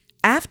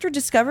 After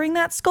discovering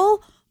that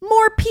skull,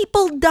 more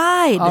people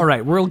died. All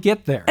right, we'll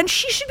get there. And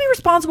she should be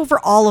responsible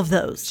for all of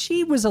those.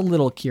 She was a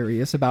little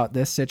curious about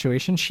this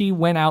situation. She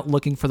went out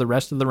looking for the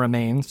rest of the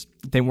remains.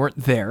 They weren't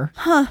there.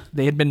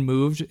 They had been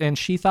moved, and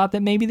she thought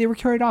that maybe they were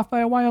carried off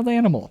by a wild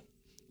animal.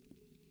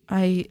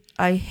 I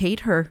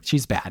hate her.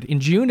 She's bad. In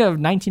June of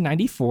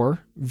 1994,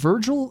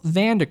 Virgil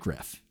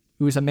Vandegrift,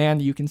 who is a man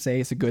you can say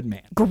is a good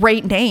man,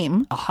 Great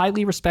name. a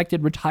highly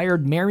respected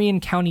retired Marion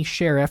County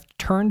sheriff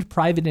turned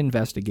private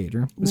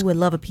investigator, was Ooh, I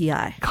love a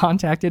PI.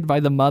 contacted by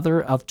the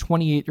mother of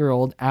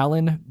 28-year-old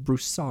Alan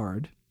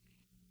Broussard.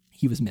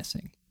 He was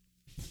missing.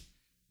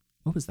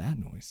 What was that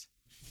noise?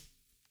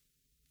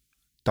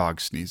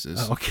 Dog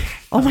sneezes. Okay.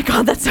 Oh my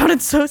God, that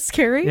sounded so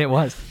scary. It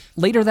was.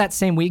 Later that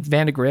same week,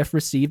 Vandegrift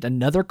received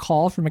another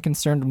call from a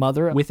concerned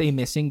mother with a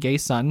missing gay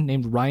son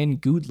named Ryan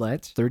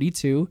Goodlett,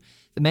 32.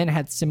 The men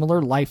had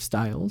similar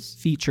lifestyles,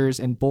 features,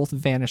 and both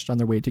vanished on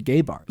their way to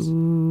gay bars.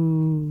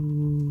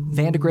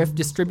 Vandegrift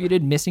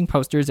distributed missing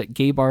posters at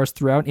gay bars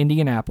throughout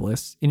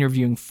Indianapolis,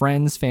 interviewing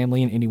friends,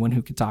 family, and anyone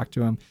who could talk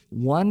to him.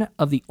 One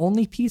of the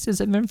only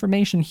pieces of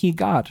information he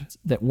got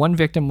that one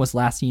victim was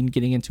last seen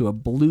getting into a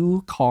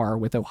blue car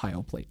with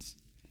Ohio plates.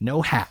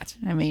 No hat.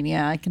 I mean,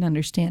 yeah, I can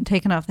understand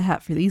taking off the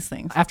hat for these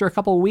things. After a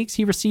couple of weeks,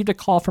 he received a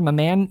call from a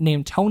man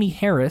named Tony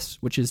Harris,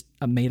 which is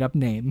a made-up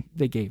name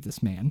they gave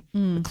this man,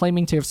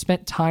 claiming to have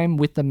spent time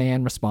with the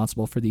man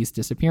responsible for these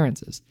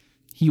disappearances.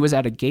 He was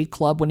at a gay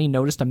club when he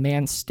noticed a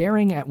man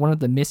staring at one of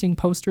the missing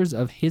posters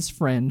of his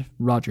friend,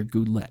 Roger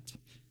Goodlett.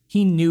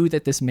 He knew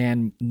that this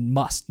man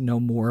must know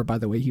more by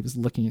the way he was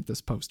looking at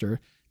this poster.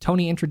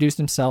 Tony introduced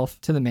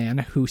himself to the man,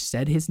 who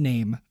said his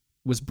name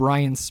was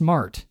Brian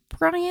Smart.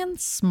 Brian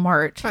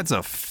Smart. That's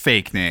a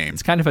fake name.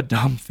 It's kind of a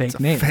dumb fake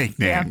name. Fake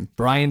name.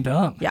 Brian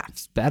Dumb. Yeah.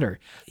 It's better.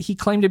 He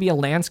claimed to be a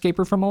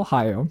landscaper from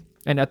Ohio,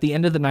 and at the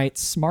end of the night,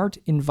 Smart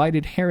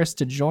invited Harris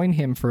to join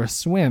him for a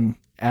swim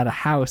at a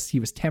house he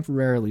was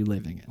temporarily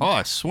living in. Oh,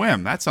 a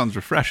swim. That sounds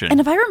refreshing. And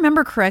if I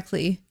remember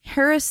correctly,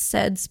 Harris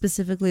said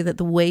specifically that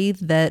the way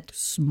that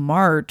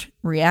Smart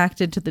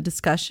reacted to the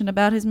discussion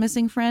about his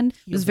missing friend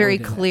was very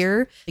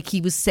clear. Like,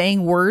 he was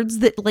saying words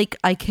that, like,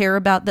 I care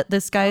about that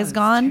this guy is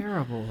gone.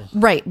 Terrible.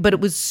 Right, but it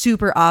was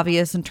super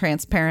obvious and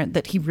transparent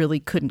that he really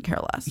couldn't care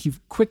less. He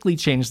quickly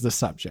changed the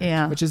subject,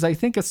 Yeah. which is, I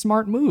think, a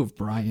smart move,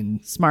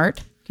 Brian.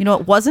 Smart. You know,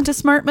 it wasn't a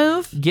smart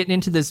move. Getting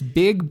into this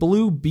big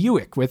blue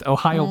Buick with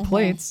Ohio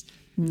plates.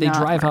 They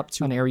Not drive up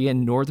to an area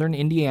in northern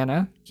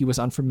Indiana he was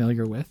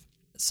unfamiliar with,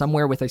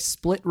 somewhere with a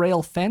split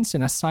rail fence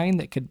and a sign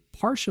that could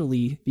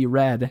partially be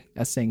read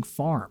as saying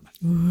farm.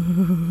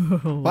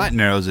 Well, that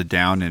narrows it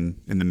down in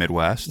the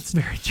Midwest. It's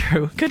very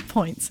true. Good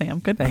point, Sam.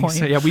 Good Thanks. point.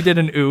 So, yeah, we did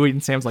an ooh,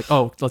 and Sam's like,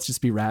 oh, let's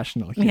just be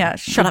rational here. Yeah,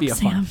 shut Could be up,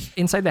 a fun. Sam.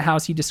 Inside the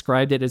house, he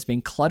described it as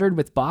being cluttered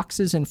with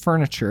boxes and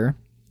furniture.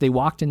 They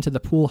walked into the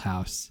pool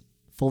house,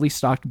 fully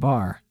stocked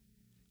bar,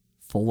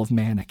 full of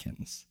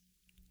mannequins.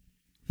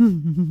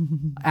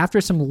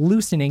 After some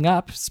loosening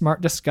up,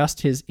 Smart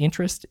discussed his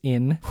interest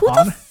in... Who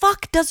the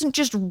fuck doesn't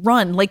just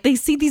run? Like, they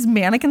see these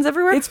mannequins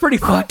everywhere? It's pretty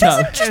fucked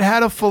up. It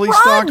had a fully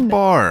run? stocked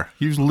bar.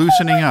 He was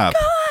loosening up.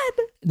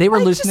 God. They were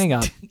loosening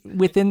up.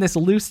 Within this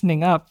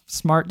loosening up,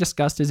 Smart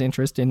discussed his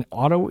interest in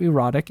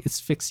autoerotic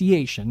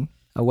asphyxiation,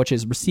 which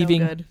is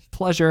receiving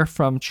pleasure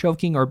from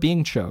choking or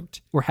being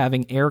choked, or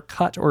having air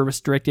cut or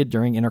restricted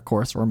during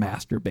intercourse or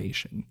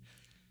masturbation.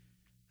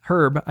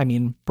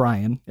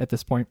 Brian, at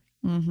this point,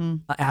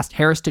 asked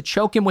Harris to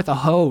choke him with a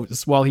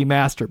hose while he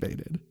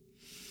masturbated.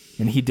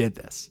 And he did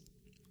this.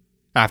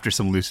 After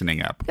some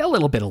loosening up. A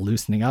little bit of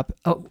loosening up.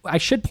 Oh, I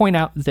should point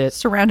out that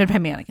Surrounded by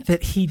mannequins.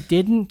 that he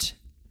didn't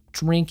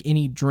drink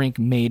any drink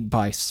made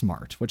by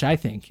Smart, which I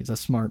think is a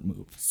smart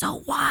move.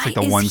 So why It's like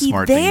the is one he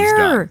smart thing he's there?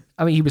 done.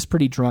 I mean, he was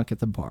pretty drunk at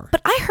the bar.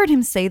 But I heard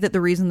him say that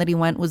the reason that he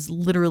went was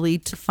literally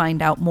to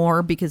find out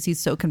more because he's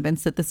so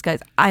convinced that this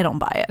guy's... I don't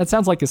buy it. That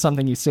sounds like it's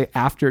something you say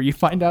after you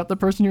find out the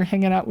person you're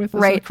hanging out with is a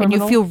Right, and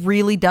criminal. you feel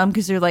really dumb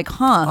because you're like,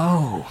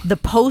 the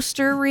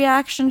poster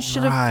reaction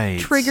should have Right.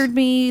 triggered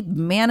me.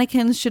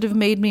 Mannequins should have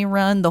made me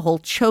run. The whole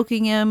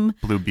choking him.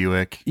 Blue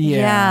Buick.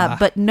 Yeah.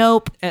 But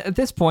nope. At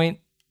this point,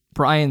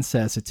 Brian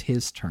says it's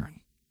his turn.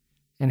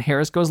 And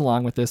Harris goes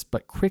along with this,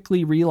 but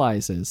quickly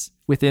realizes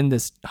within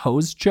this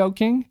hose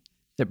choking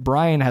that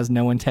Brian has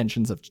no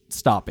intentions of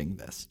stopping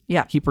this.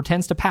 Yeah. He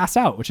pretends to pass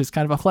out, which is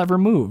kind of a clever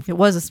move. It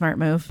was a smart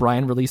move.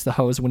 Brian released the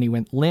hose when he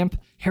went limp.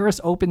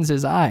 Harris opens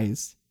his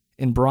eyes,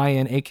 and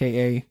Brian,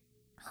 a.k.a.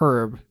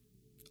 Herb,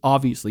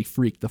 obviously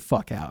freaked the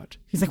fuck out.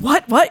 He's like,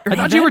 what? What? I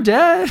thought you were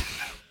dead,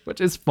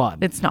 which is fun.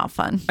 It's not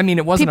fun. I mean,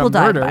 it wasn't People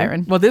a murder. died,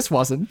 Byron. Well, this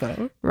wasn't,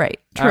 though. Right.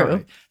 All True.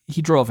 right.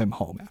 He drove him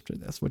home after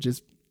this, which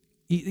is...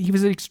 He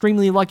was an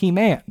extremely lucky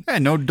man. Yeah,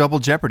 no double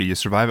jeopardy. You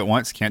survive it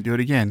once, can't do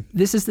it again.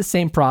 This is the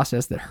same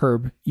process that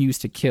Herb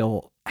used to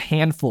kill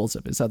handfuls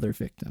of his other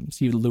victims.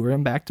 He would lure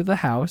them back to the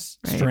house,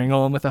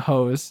 strangle them with a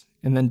hose,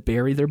 and then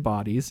bury their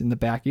bodies in the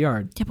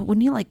backyard. Yeah, but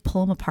wouldn't you like pull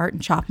them apart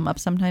and chop them up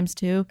sometimes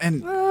too?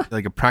 And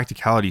like a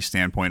practicality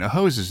standpoint, a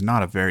hose is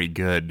not a very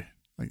good,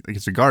 like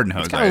it's a garden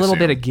hose. It's got a little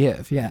bit of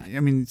give, yeah. I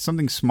mean,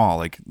 something small,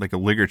 like a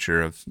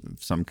ligature of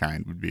some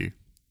kind would be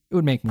It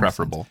would make more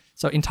preferable. sense.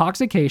 So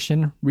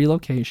intoxication,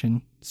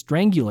 relocation,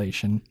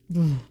 strangulation,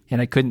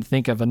 and I couldn't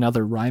think of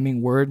another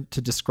rhyming word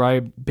to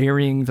describe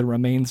burying the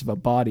remains of a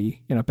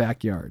body in a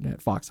backyard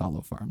at Fox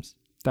Hollow Farms.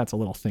 That's a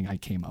little thing I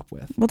came up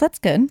with. Well, that's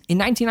good. In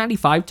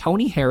 1995,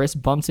 Tony Harris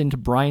bumps into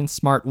Brian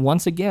Smart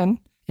once again,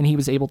 and he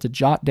was able to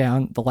jot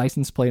down the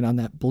license plate on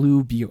that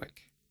blue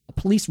Buick.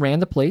 Police ran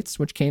the plates,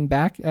 which came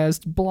back as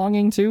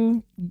belonging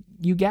to,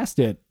 you guessed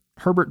it,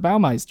 Herbert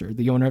Baumeister,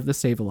 the owner of the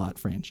Save-A-Lot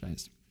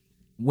franchise.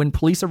 When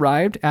police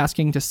arrived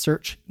asking to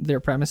search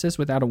their premises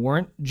without a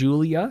warrant,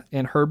 Julia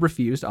and Herb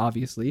refused,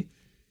 obviously,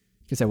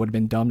 because that would have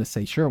been dumb to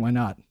say, sure, why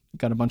not?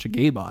 Got a bunch of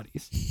gay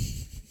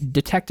bodies.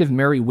 Detective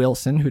Mary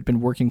Wilson, who'd been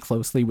working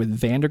closely with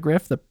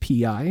Vandergriff, the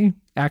PI,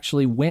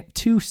 actually went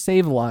to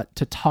Save-A-Lot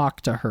to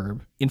talk to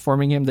Herb,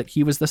 informing him that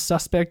he was the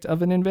suspect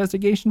of an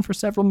investigation for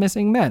several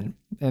missing men,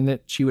 and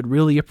that she would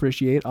really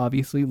appreciate,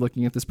 obviously,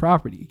 looking at this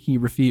property. He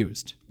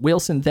refused.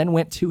 Wilson then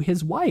went to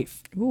his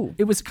wife. Ooh.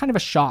 It was kind of a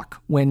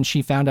shock when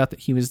she found out that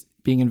he was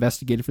being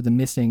investigated for the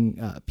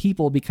missing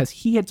people, because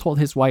he had told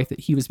his wife that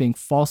he was being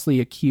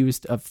falsely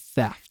accused of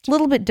theft. A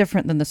little bit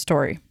different than the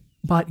story.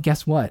 But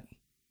guess what?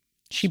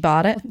 She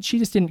bought it. She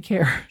just didn't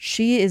care.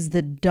 She is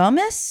the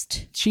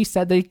dumbest. She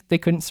said they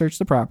couldn't search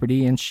the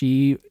property, and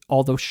she,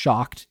 although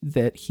shocked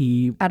that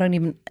he...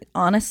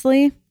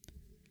 Honestly,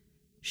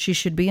 she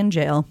should be in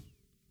jail.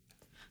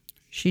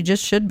 She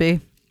just should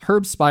be.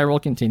 Herb's spiral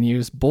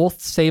continues. Both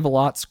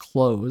Save-A-Lots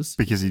close.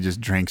 Because he just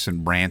drinks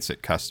and rants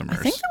at customers.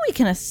 I think that we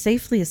can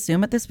safely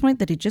assume at this point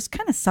that he just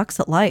kind of sucks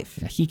at life.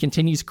 He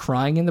continues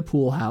crying in the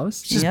pool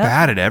house. He's just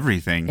bad at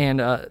everything. And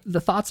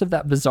the thoughts of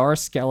that bizarre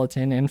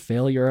skeleton and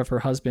failure of her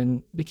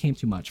husband became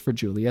too much for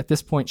Julia. At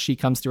this point, she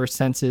comes to her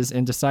senses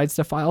and decides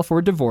to file for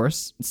a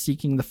divorce,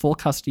 seeking the full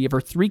custody of her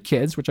 3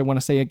 kids, which I want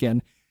to say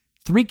again,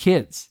 3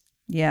 kids.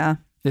 Yeah.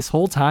 This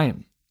whole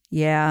time.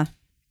 Yeah.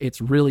 It's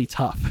really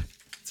tough.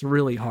 It's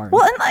really hard.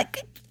 Well, and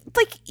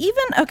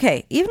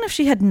even if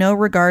she had no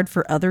regard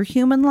for other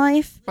human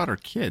life, What about her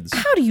kids?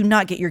 how do you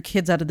not get your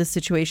kids out of this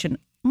situation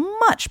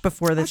much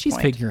before this She's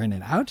point? figuring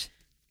it out.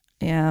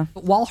 Yeah.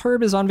 While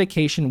Herb is on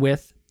vacation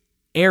with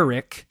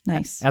Eric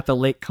Nice. at the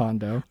lake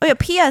condo. Oh yeah,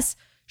 P.S.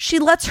 She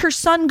lets her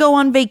son go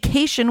on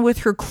vacation with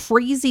her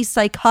crazy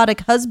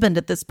psychotic husband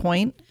at this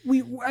point.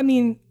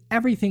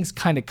 Everything's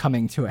kind of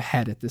coming to a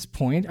head at this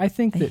point. I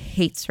think that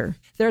Hates her.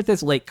 they're at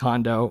this lake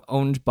condo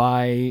owned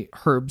by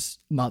Herb's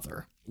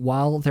mother.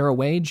 While they're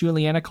away,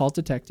 Juliana calls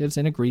detectives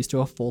and agrees to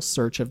a full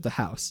search of the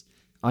house.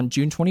 On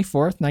June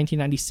 24th,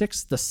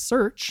 1996, the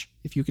search,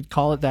 if you could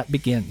call it that,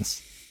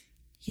 begins.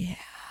 Yeah.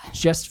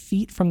 Just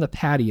feet from the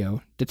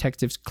patio,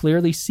 detectives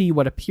clearly see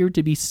what appeared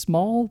to be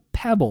small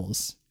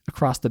pebbles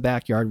across the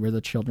backyard where the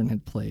children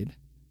had played.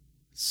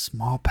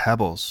 Small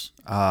pebbles.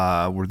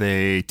 Were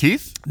they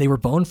teeth? They were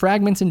bone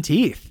fragments and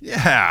teeth.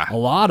 Yeah. A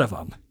lot of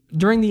them.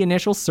 During the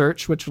initial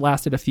search, which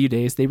lasted a few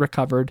days, they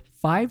recovered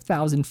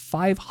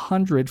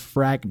 5,500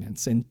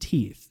 fragments and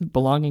teeth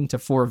belonging to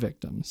 4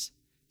 victims.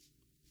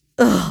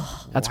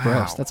 Ugh. That's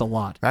gross. That's a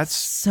lot.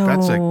 That's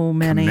a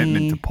many.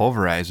 commitment to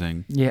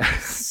pulverizing. Yeah.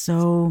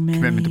 So many.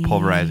 Commitment to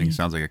pulverizing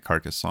sounds like a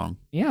Carcass song.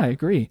 Yeah, I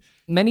agree.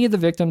 Many of the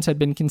victims had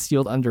been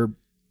concealed under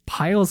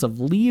piles of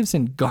leaves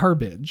and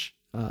garbage.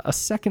 A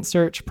second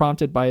search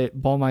prompted by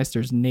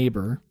Baumeister's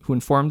neighbor, who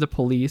informed the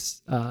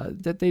police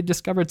that they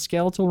discovered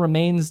skeletal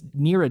remains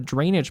near a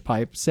drainage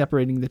pipe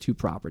separating the 2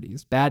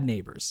 properties. Bad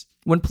neighbors.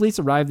 When police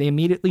arrived, they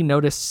immediately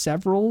noticed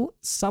several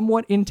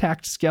somewhat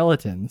intact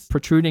skeletons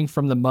protruding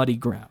from the muddy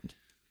ground.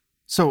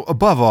 So,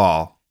 above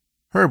all,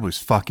 Herb was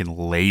fucking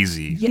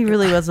lazy. He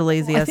really was a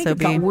lazy I think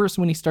SOB. it got worse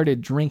when he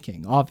started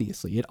drinking,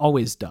 obviously. It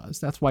always does.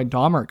 That's why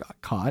Dahmer got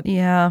caught.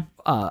 Yeah.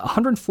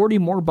 140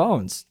 more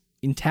bones.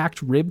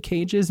 Intact rib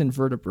cages and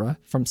vertebra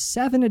from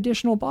 7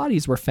 additional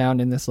bodies were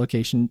found in this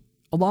location,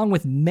 along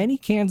with many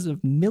cans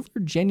of Miller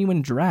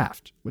Genuine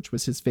Draft, which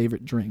was his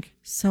favorite drink.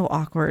 So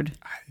awkward.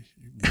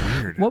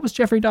 Weird. What was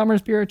Jeffrey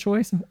Dahmer's beer of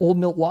choice? Old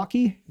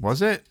Milwaukee?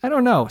 Was it? I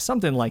don't know,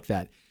 something like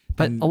that.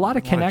 But a lot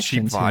of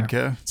connections cheap vodka.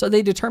 here. So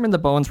they determined the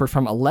bones were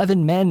from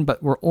 11 men,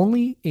 but were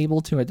only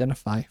able to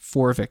identify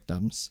 4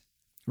 victims.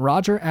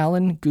 Roger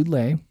Allen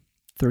Goulet,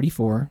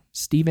 34,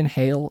 Stephen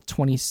Hale,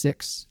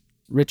 26,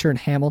 Richard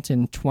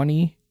Hamilton,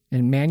 20,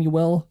 and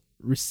Manuel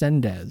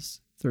Resendez,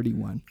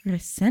 31.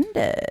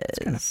 Resendez. It's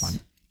kind of fun.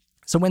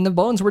 So when the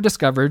bones were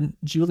discovered,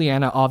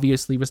 Juliana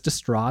obviously was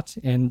distraught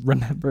and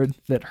remembered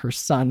that her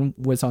son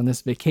was on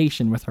this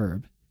vacation with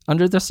Herb.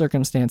 Under the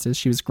circumstances,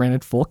 she was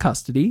granted full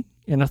custody,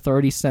 and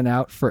authorities sent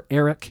out for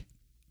Eric,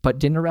 but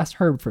didn't arrest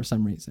Herb for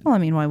some reason. Well, I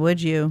mean, why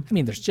would you? I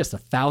mean, there's just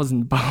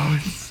 1,000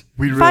 bones.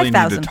 We really need to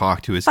 5,000.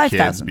 talk to his 5,000.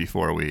 kids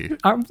before we...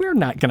 We're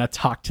not going to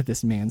talk to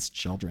this man's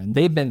children.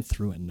 They've been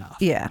through enough.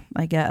 Yeah,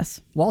 I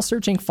guess. While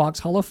searching Fox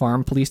Hollow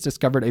Farm, police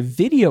discovered a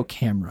video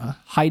camera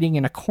hiding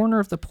in a corner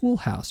of the pool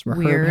house where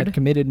Herb Weird. had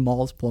committed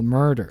multiple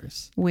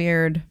murders.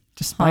 Weird.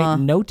 Despite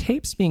no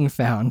tapes being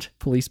found,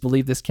 police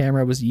believe this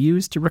camera was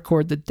used to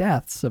record the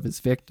deaths of his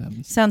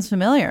victims. Sounds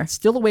familiar.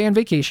 Still away on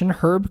vacation,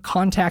 Herb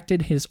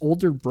contacted his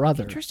older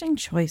brother. Interesting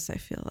choice, I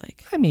feel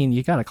like. I mean,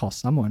 you gotta call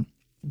someone.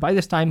 By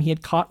this time, he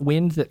had caught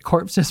wind that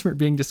corpses were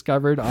being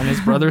discovered on his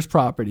brother's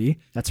property.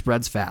 That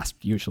spreads fast,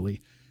 usually.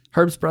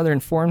 Herb's brother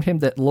informed him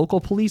that local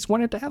police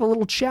wanted to have a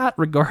little chat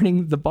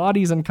regarding the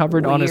bodies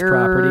uncovered on his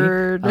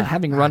property,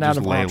 having run out Just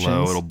of lay options.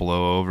 low, it'll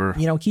blow over.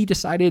 You know, he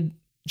decided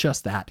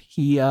just that.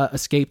 He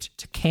escaped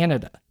to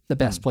Canada, the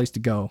best place to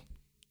go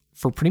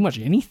for pretty much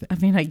anything. I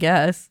mean, I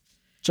guess.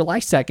 July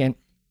 2nd.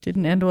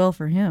 Didn't end well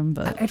for him,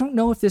 but... I don't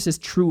know if this is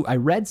true. I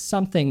read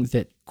something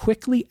that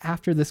quickly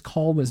after this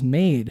call was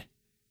made,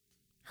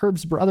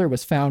 Herb's brother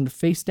was found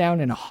face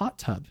down in a hot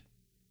tub.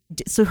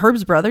 So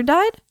Herb's brother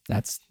died?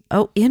 That's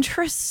Oh,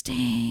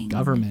 interesting.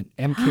 government.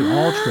 MK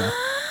Ultra.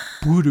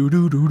 God,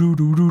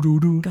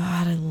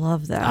 I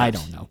love that. I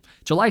don't know.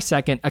 July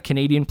 2nd, a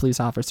Canadian police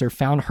officer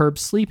found Herb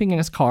sleeping in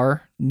his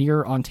car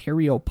near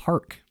Ontario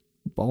Park.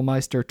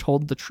 Ballmeister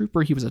told the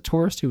trooper he was a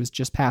tourist who was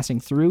just passing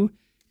through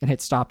and had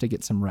stopped to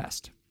get some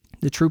rest.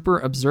 The trooper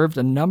observed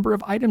a number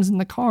of items in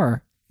the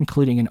car,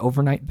 including an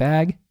overnight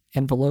bag,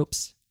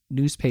 envelopes,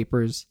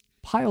 newspapers,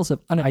 piles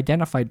of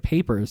unidentified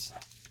papers,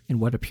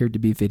 and what appeared to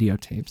be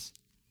videotapes.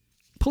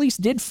 Police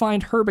did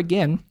find Herb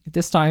again, at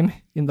this time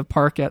in the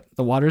park at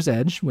the water's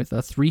edge, with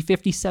a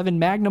 .357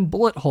 Magnum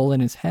bullet hole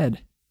in his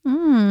head.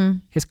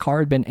 His car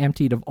had been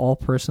emptied of all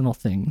personal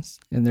things,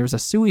 and there's a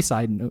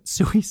suicide note.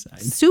 Suey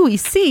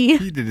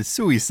He did a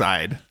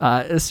suicide.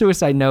 A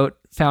suicide note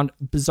found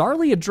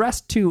bizarrely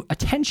addressed to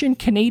attention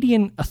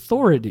Canadian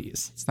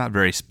authorities. It's not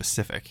very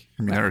specific.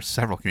 I mean, there are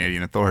several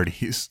Canadian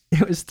authorities.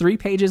 It was 3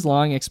 pages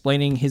long,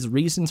 explaining his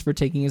reasons for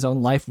taking his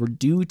own life were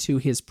due to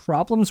his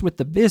problems with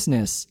the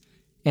business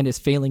and his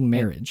failing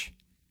marriage.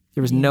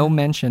 There was no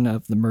mention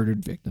of the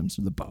murdered victims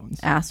or the bones.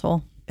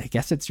 Asshole. I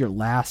guess it's your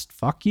last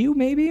fuck you,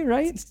 maybe,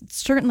 right? It's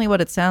certainly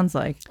what it sounds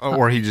like.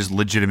 Or he just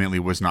legitimately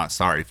was not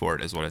sorry for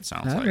it, is what it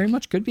sounds like. Very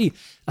much could be.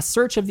 A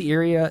search of the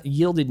area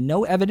yielded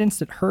no evidence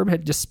that Herb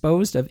had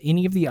disposed of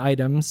any of the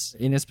items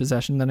in his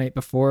possession the night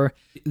before.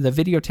 The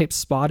videotapes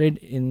spotted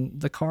in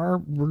the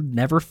car were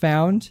never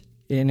found,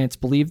 and it's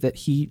believed that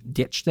he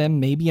ditched them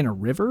maybe in a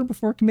river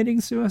before committing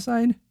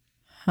suicide.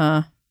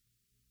 Huh.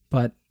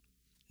 But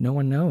no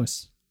one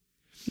knows.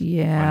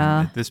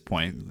 Yeah. At this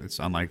point, it's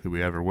unlikely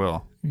we ever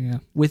will. Yeah.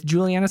 With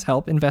Juliana's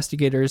help,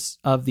 investigators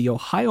of the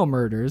Ohio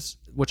murders,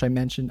 which I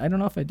mentioned, I don't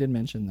know if I did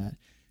mention that,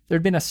 there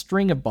had been a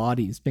string of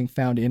bodies being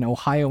found in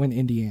Ohio and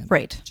Indiana.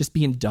 Right. Just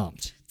being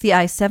dumped. The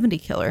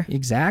I-70 killer.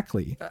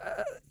 Exactly.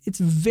 It's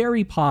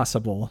very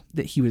possible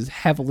that he was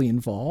heavily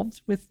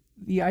involved with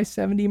the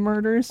I-70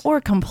 murders.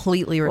 Or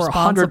completely Or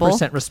responsible.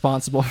 100%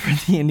 responsible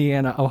for the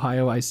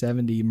Indiana-Ohio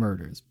I-70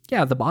 murders.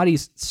 Yeah, the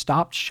bodies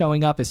stopped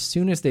showing up as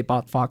soon as they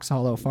bought Fox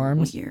Hollow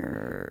Farms.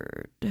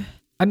 Weird.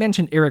 I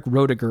mentioned Eric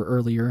Roediger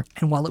earlier,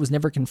 and while it was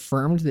never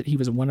confirmed that he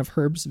was one of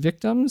Herb's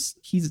victims,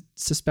 he's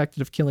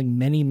suspected of killing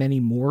many, many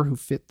more who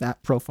fit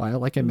that profile,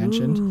 like I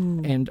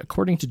mentioned. And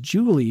according to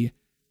Julie,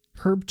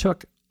 Herb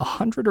took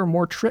 100 or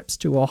more trips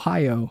to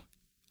Ohio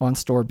on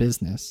store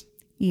business.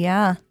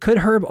 Yeah. Could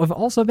Herb have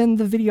also been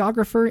the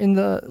videographer in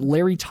the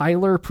Larry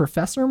Tyler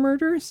Professor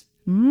murders?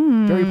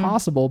 Very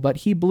possible, but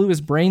he blew his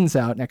brains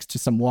out next to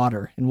some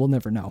water, and we'll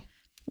never know.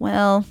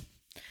 Well,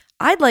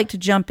 I'd like to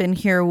jump in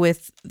here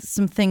with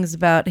some things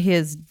about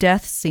his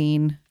death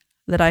scene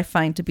that I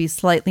find to be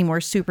slightly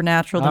more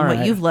supernatural than All what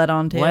right. you've led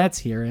on to. Let's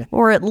hear it.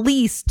 Or at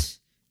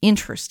least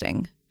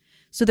interesting.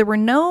 So there were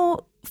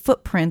no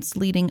footprints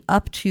leading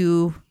up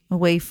to,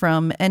 away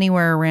from,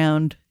 anywhere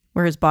around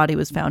where his body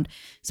was found.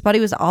 His body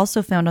was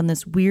also found on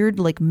this weird,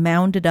 like,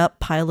 mounded up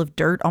pile of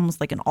dirt,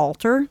 almost like an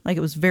altar. Like, it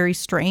was very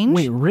strange.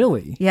 Wait,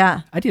 really?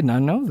 Yeah. I did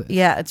not know this.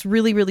 Yeah, it's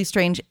really, really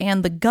strange.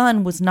 And the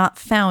gun was not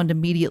found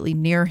immediately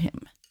near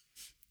him.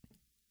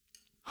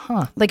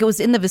 Huh. Like, it was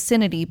in the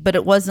vicinity, but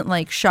it wasn't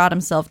like shot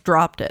himself,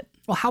 dropped it.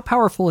 Well, how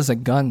powerful is a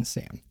gun,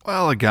 Sam?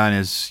 Well, a gun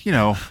is,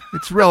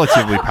 it's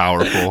relatively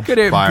powerful.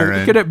 Could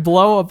Byron. it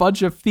blow a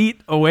bunch of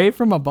feet away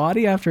from a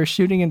body after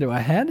shooting into a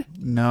head?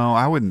 No,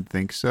 I wouldn't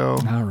think so.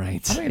 All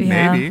right.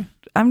 Maybe.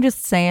 I'm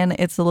just saying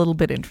it's a little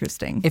bit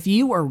interesting. If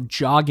you are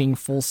jogging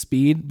full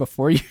speed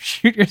before you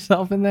shoot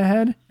yourself in the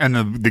head,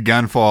 And the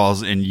gun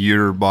falls and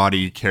your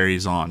body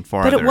carries on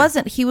farther. But it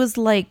wasn't. He was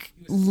like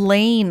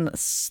laying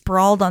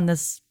sprawled on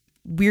this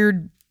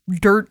weird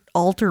dirt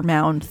altar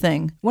mound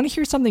thing. Want to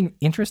hear something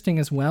interesting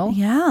as well?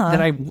 Yeah.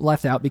 That I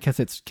left out because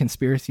it's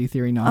conspiracy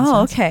theory nonsense.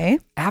 Oh, okay.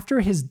 After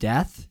his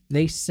death,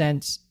 they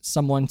sent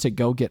someone to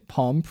go get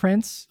palm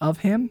prints of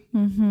him,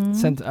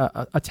 sent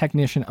a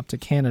technician up to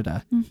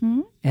Canada,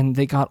 and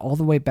they got all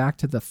the way back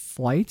to the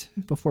flight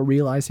before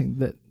realizing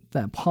that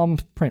that palm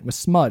print was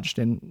smudged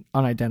and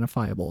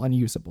unidentifiable,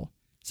 unusable.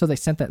 So they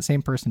sent that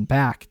same person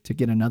back to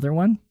get another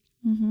one,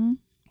 and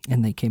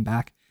they came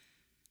back,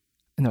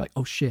 and they're like,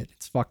 oh shit,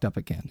 it's fucked up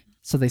again.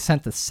 So they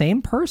sent the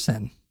same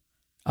person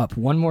up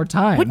one more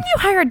time. Wouldn't you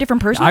hire a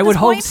different person? I at would this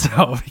hope point?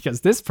 so,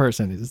 because this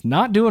person is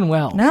not doing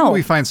well. No.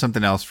 We find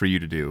something else for you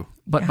to do.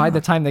 But by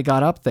the time they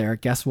got up there,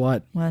 guess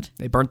what? What?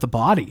 They burnt the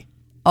body.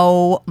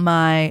 Oh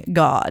my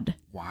God.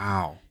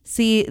 Wow.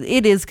 See,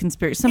 it is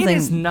conspiracy. Something It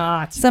is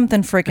not.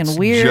 Something freaking It's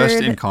weird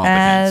just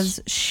incompetence.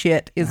 as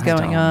shit is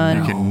going on.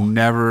 You can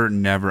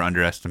never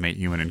underestimate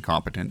human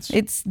incompetence.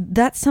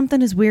 That's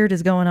something as weird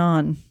as going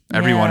on.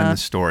 Everyone in Yeah.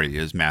 this story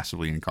is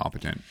massively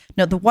incompetent.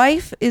 No, the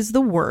wife is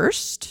the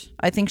worst.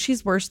 I think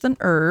she's worse than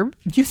Herb.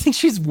 You think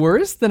she's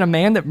worse than a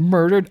man that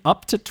murdered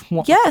up to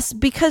 20? Yes,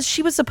 because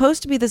she was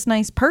supposed to be this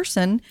nice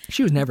person.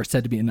 She was never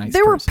said to be a nice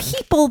There were person.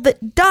 people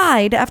that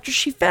died after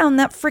she found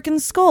that freaking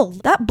skull.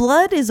 That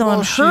blood is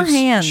on her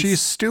hands. She's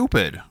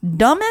stupid.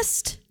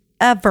 Dumbest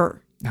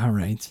ever. All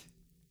right.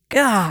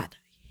 God,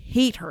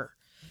 hate her.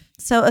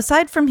 So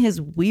aside from his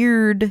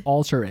weird,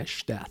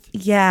 Alter-ish death.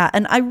 yeah,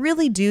 and I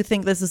really do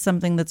think this is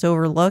something that's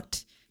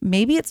overlooked.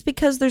 Maybe it's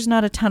because there's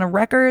not a ton of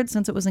records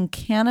since it was in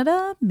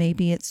Canada.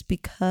 Maybe it's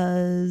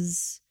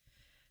because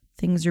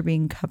things are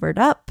being covered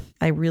up.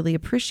 I really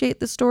appreciate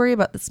the story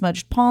about the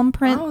smudged palm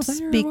prints then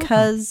you're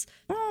because,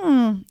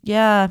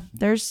 yeah,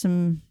 there's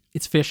some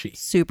It's fishy.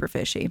 super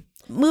fishy.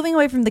 Moving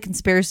away from the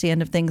conspiracy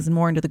end of things and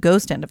more into the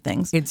ghost end of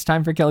things. It's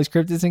time for Kelly's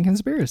Cryptids and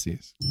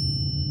Conspiracies.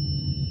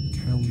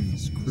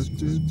 Kelly's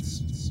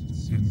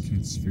Cryptids and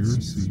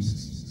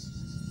Conspiracies.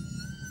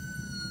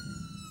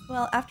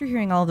 Well, after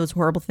hearing all those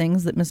horrible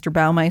things that Mr.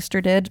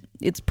 Baumeister did,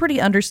 it's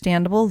pretty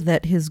understandable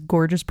that his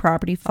gorgeous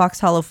property, Fox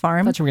Hollow I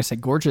Farm, thought you were going to say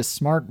gorgeous,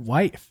 smart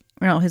wife.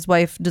 his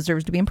wife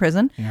deserves to be in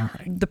prison. Yeah,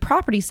 right. The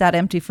property sat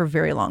empty for a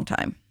very long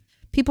time.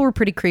 People were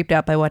pretty creeped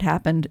out by what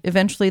happened.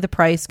 Eventually, the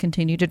price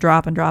continued to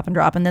drop and drop and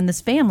drop. And then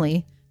this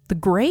family, the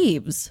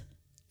Graves,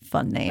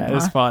 fun name, That huh?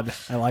 is fun.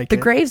 I like The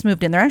it. Graves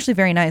moved in. They're actually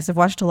very nice. I've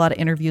watched a lot of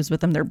interviews with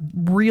them. They're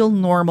real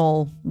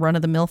normal,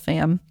 run-of-the-mill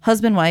fam.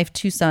 Husband, wife,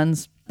 2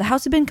 sons. The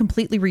house had been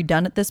completely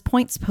redone at this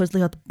point.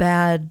 Supposedly all the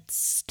bad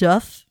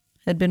stuff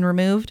had been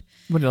removed.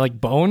 What,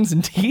 like bones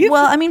and teeth?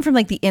 Well, I mean from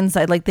like the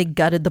inside, like they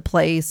gutted the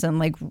place and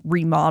like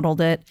remodeled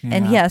it.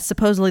 And yes,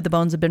 supposedly the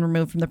bones have been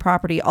removed from the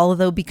property,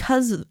 although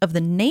because of the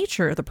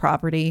nature of the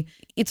property,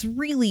 it's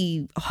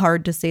really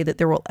hard to say that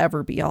there will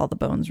ever be all the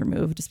bones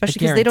removed, especially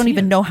because they don't guarantee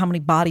even it. know how many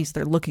bodies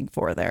they're looking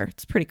for there.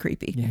 It's pretty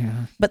creepy.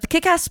 Yeah. But the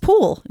kick-ass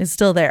pool is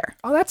still there.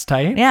 Oh, that's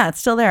tight. Yeah, it's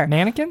still there.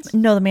 Mannequins?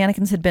 No, the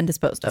mannequins had been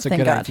disposed of. That's a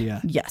Thank good God.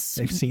 idea. Yes.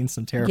 They've seen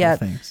some terrible Yeah,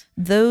 things.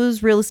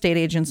 those real estate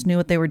agents knew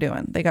what they were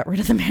doing. They got rid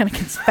of the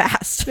mannequins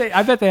fast.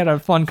 I bet they had a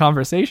fun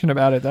conversation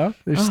about it, though.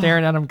 They're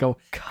staring at him go,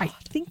 I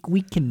think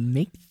we can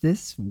make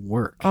this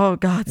work. Oh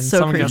God, and so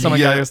someone creepy. goes, someone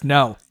Yeah. goes,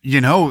 no.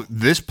 You know,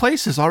 this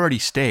place is already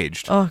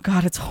staged. Oh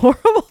God, it's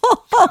horrible.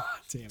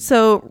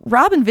 So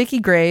Rob and Vicky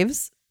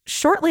Graves,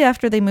 shortly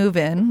after they move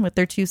in with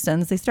their 2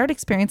 sons, they start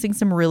experiencing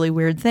some really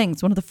weird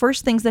things. One of the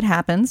first things that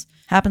happens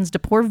to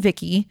poor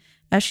Vicky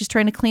as she's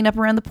trying to clean up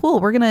around the pool.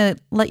 We're gonna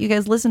let you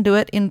guys listen to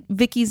it in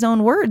Vicky's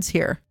own words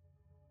here.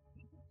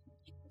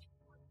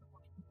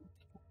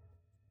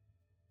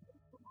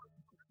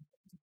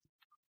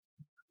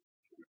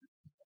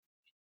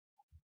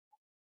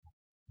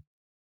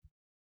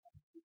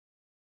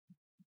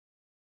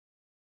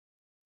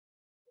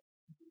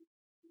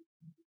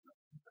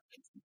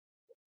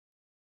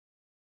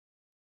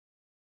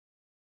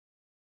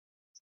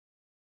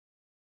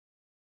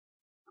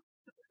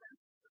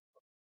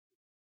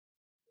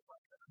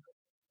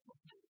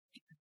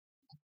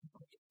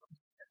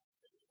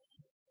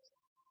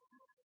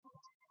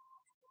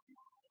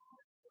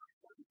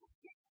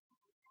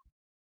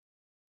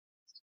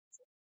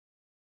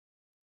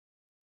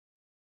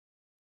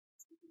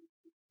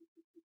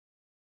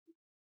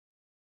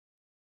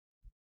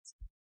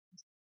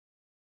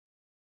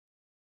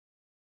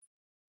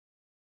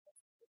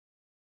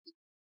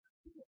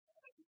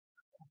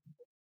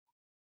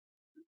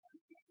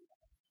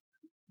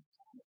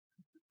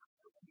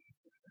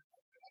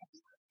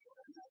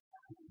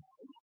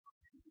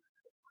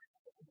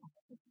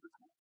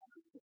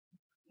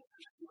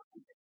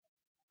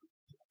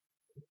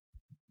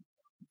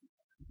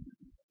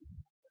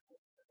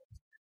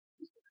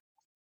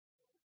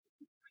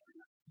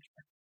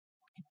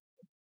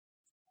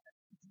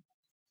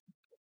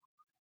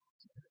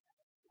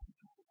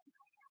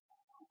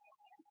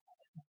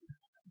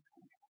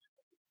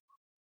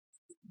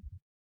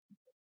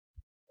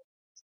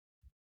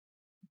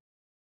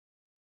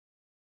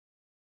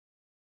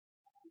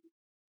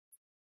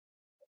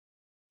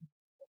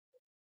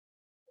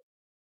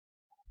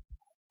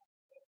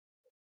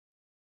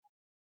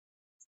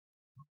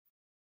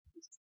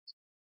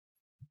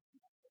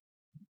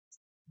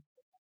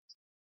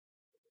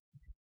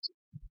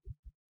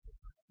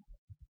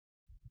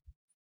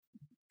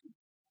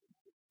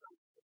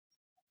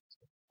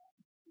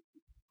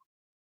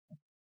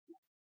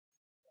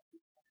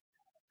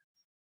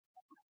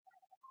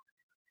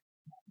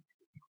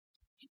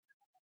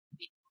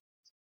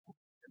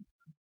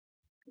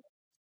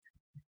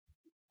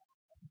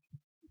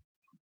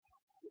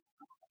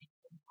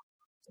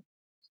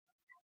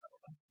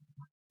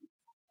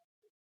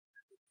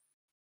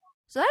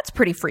 So that's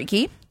pretty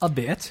freaky. A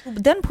bit.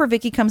 Then poor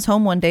Vicky comes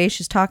home one day.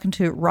 She's talking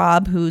to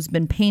Rob, who's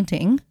been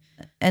painting,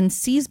 and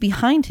sees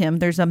behind him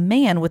there's a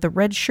man with a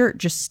red shirt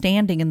just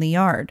standing in the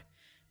yard.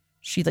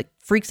 She like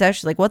freaks out.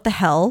 She's like, what the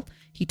hell?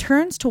 He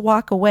turns to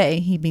walk away,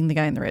 he being the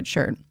guy in the red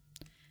shirt.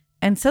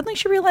 And suddenly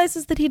she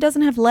realizes that he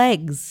doesn't have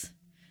legs.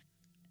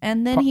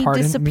 And then he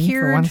Pardon disappeared. me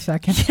for 1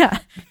 second? Yeah.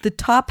 The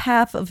top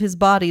half of his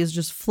body is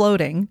just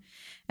floating.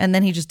 And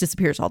then he just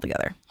disappears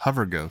altogether.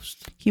 Hover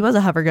ghost. He was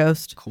a hover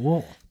ghost.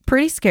 Cool.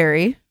 Pretty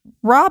scary.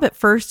 Rob at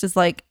first is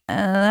like,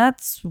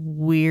 that's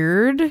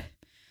weird.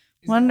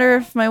 Wonder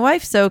if my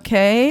wife's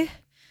okay.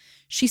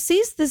 She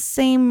sees this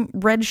same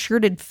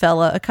red-shirted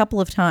fella a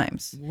couple of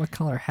times. What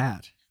color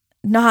hat?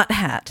 Not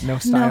hat. No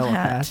style of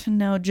hat?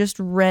 No, just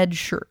red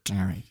shirt.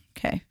 All right.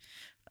 Okay.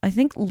 I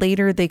think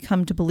later they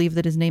come to believe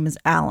that his name is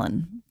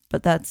Alan,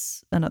 but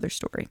that's another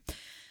story.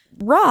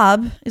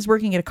 Rob is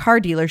working at a car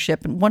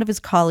dealership, and one of his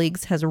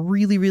colleagues has a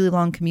really, really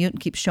long commute and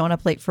keeps showing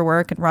up late for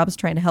work, and Rob's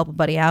trying to help a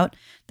buddy out.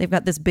 They've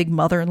got this big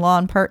mother-in-law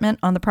apartment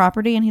on the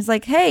property, and he's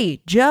like,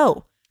 hey,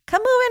 Joe,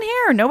 come move in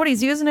here.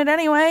 Nobody's using it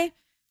anyway.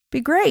 Be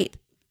great.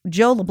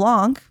 Joe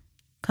LeBlanc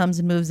comes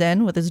and moves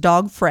in with his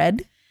dog,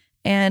 Fred,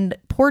 and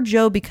poor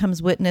Joe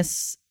becomes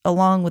witness,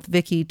 along with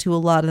Vicky, to a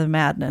lot of the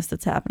madness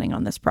that's happening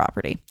on this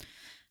property.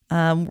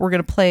 We're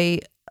going to play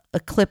a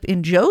clip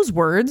in Joe's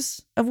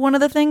words of one of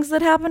the things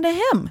that happened to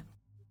him.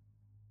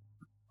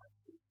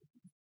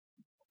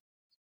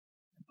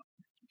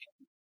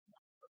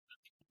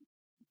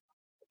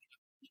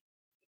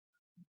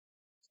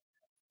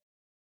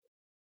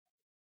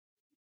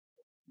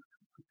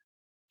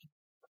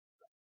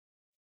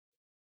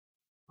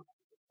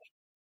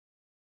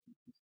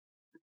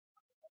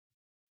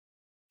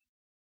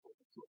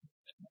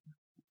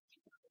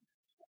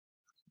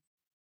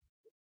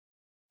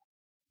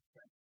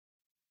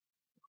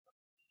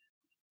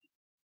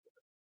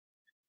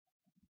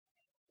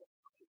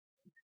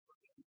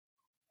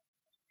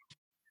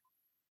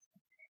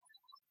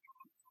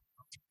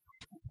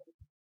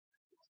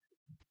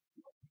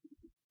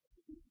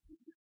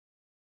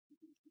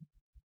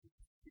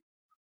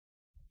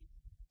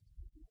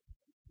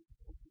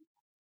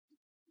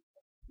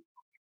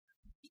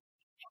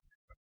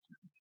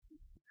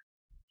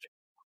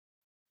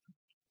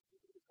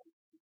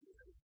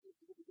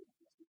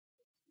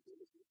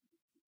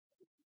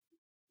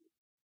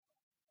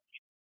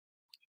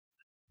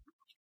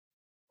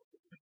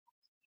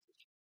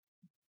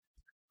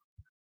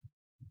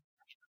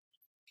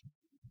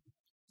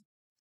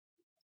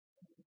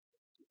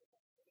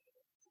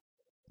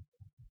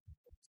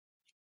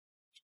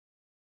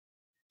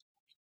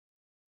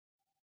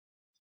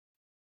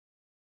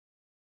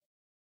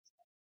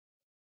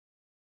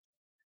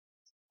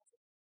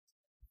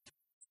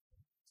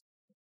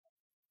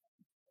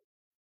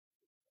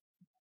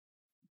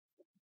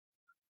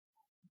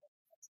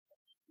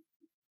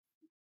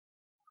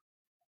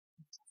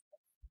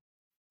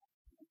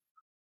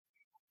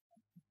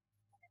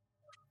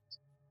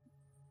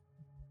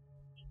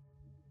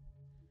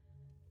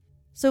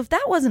 So if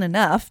that wasn't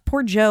enough,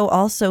 poor Joe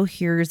also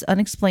hears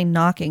unexplained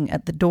knocking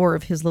at the door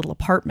of his little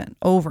apartment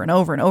over and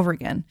over and over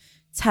again.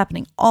 It's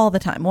happening all the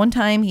time. One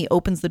time he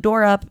opens the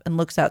door up and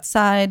looks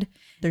outside.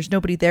 There's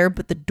nobody there,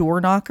 but the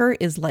door knocker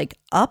is like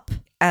up.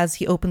 As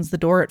he opens the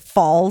door, it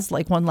falls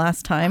like one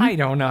last time. I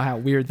don't know how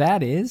weird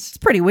that is. It's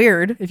pretty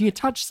weird. If you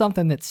touch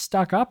something that's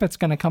stuck up, it's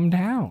going to come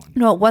down.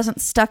 No, it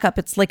wasn't stuck up.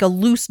 It's like a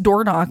loose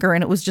door knocker,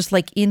 and it was just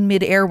like in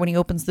midair when he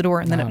opens the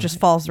door, and then it just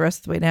falls the rest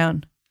of the way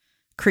down.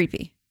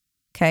 Creepy.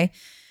 Okay.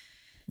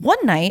 One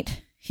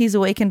night, he's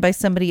awakened by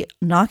somebody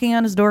knocking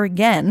on his door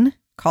again,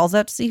 calls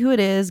out to see who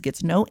it is,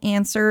 gets no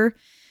answer,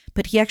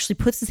 but he actually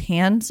puts his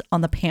hands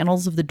on the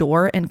panels of the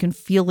door and can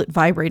feel it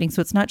vibrating.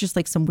 So it's not just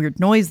like some weird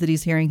noise that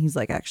he's hearing. He's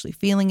like actually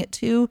feeling it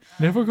too.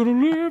 Never gonna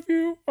live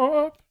you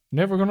up.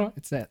 Never gonna.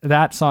 It's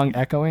that song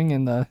echoing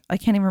in the. I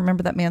can't even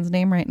remember that man's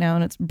name right now,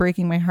 and it's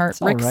breaking my heart.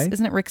 It's all right.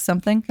 Isn't it Rick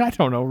something? I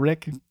don't know,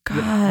 Rick.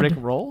 God. Rick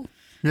Roll?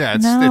 Yeah,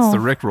 it's No. the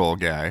Rickroll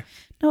guy.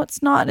 No,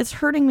 it's not. It's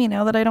hurting me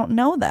now that I don't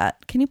know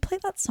that. Can you play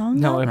that song?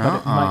 No, then?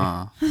 but it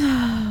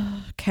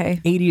might. Okay.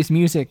 80s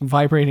music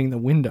vibrating the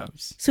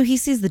windows. So he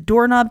sees the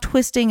doorknob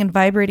twisting and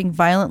vibrating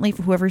violently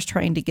for whoever's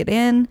trying to get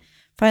in.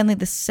 Finally,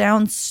 the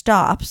sound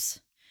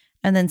stops.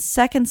 And then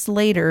seconds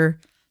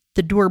later,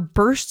 the door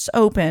bursts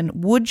open.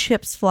 Wood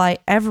chips fly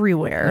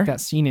everywhere. Like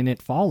that scene in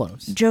It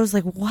Follows. Joe's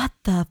like, what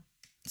the?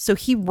 So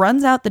he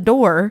runs out the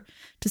door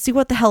to see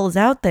what the hell is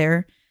out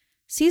there,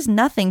 sees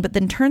nothing, but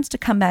then turns to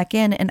come back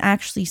in and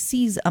actually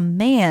sees a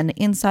man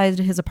inside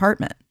his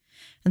apartment.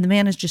 And the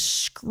man is just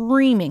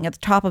screaming at the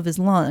top of his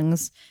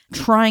lungs,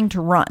 trying to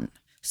run.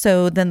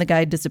 So then the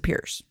guy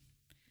disappears.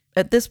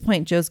 At this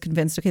point, Joe's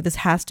convinced, okay, this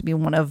has to be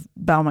one of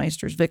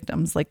Baumeister's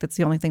victims. Like, that's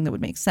the only thing that would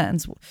make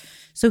sense.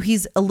 So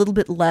he's a little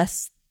bit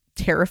less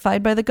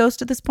terrified by the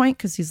ghost at this point,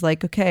 because he's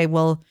like, okay,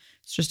 well,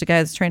 it's just a guy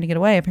that's trying to get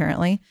away,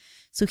 apparently.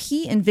 So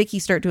he and Vicky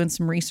start doing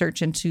some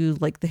research into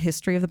like the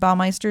history of the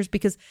Baumeisters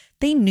because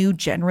they knew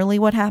generally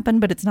what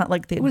happened, but it's not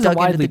like they It was dug a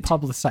widely into the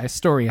publicized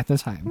story at the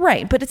time.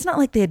 Right, but it's not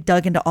like they had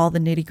dug into all the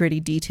nitty-gritty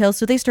details.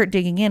 So they start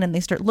digging in and they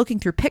start looking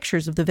through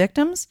pictures of the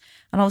victims,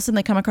 and all of a sudden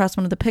they come across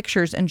one of the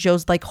pictures and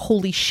Joe's like,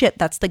 holy shit,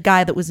 that's the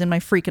guy that was in my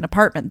freaking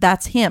apartment.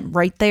 That's him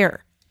right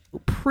there.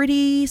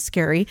 Pretty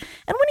scary.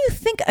 And when you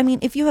think, I mean,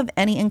 if you have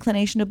any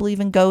inclination to believe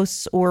in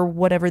ghosts or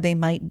whatever they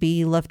might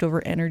be,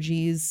 leftover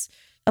energies,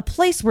 a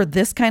place where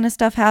this kind of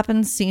stuff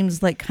happens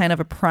seems like kind of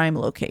a prime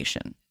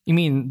location. You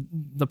mean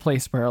the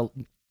place where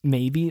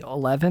maybe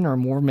 11 or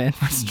more men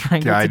were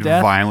strangled Died to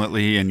death?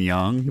 violently and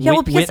young. Yeah,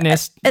 well, because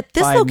witnessed at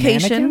this by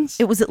location, mannequins?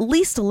 it was at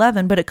least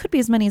 11, but it could be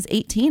as many as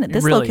 18 at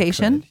this It really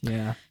location. could,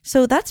 yeah.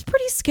 So that's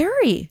pretty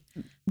scary.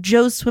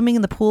 Joe's swimming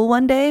in the pool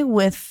one day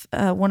with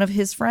one of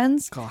his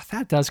friends. God,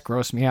 that does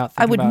gross me out.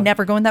 I would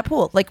never go in that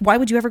pool. Like, why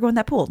would you ever go in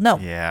that pool? No.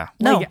 Yeah.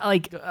 No.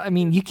 Like, I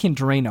mean, you can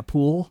drain a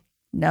pool.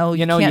 No,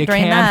 You know, can't you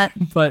drain can,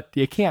 that. but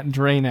you can't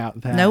drain out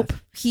that. Nope.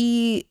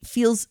 He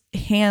feels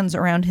hands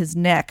around his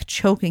neck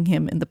choking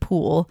him in the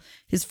pool.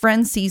 His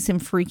friend sees him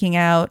freaking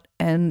out,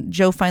 and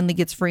Joe finally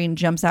gets free and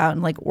jumps out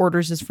and like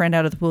orders his friend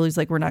out of the pool. He's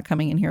like, we're not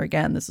coming in here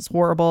again. This is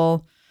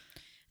horrible.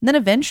 And then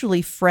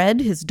eventually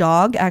Fred, his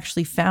dog,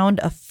 actually found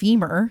a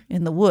femur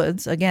in the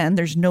woods. Again,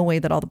 there's no way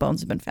that all the bones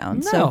have been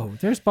found. No,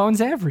 there's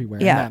bones everywhere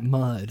in that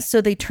mud.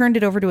 So they turned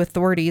it over to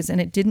authorities, and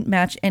it didn't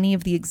match any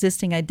of the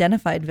existing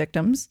identified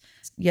victims.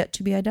 It's yet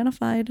to be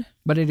identified.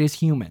 But it is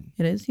human.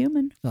 It is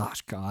human. Oh,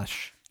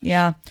 gosh.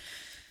 Yeah.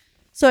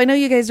 So I know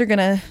you guys are going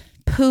to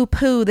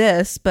poo-poo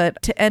this,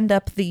 but to end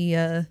up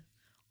the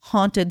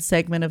haunted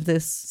segment of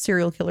this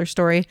serial killer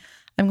story,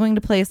 I'm going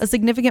to play a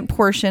significant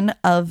portion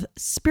of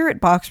Spirit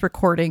Box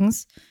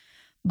recordings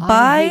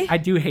by... I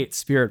do hate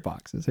spirit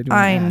boxes.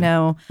 I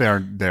know. They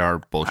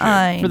are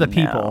bullshit. For the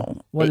people.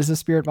 know. What is a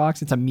spirit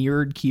box? It's a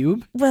mirrored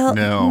cube? Well,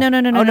 No.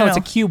 no. It's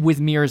a cube with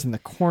mirrors in the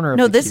corner of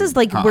No, the this cube. is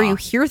like where you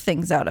hear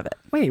things out of it.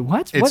 Wait,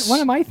 what? It's-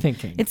 What am I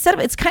thinking? It's set up.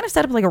 It's kind of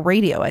set up like a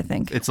radio, I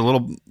think. It's a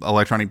little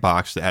electronic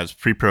box that has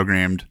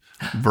pre-programmed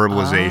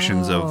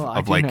verbalizations I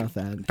of do like know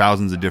that.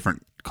 thousands of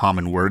different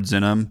common words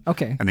in them.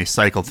 Okay. And they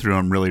cycle through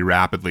them really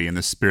rapidly, and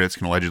the spirits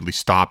can allegedly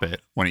stop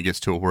it when it gets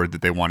to a word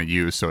that they want to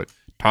use, so it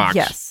talks.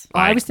 Yes.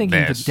 I like was thinking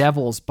this, the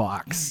devil's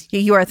box. Yeah,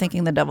 you are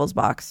thinking the Devil's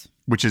Box.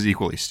 which is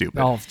equally stupid.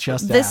 Oh,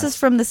 just This ask. is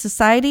from the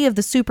Society of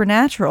the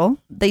Supernatural.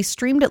 They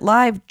streamed it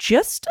live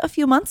just a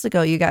few months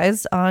ago, you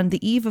guys, on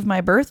the eve of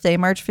my birthday,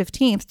 March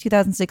 15th,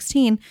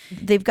 2016.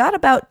 They've got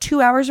about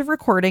 2 hours of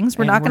recordings.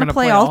 We're And not we're going to gonna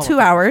play play all all 2 of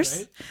it, hours,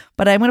 right?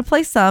 but I'm going to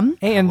play some.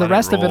 Hey, and the Let it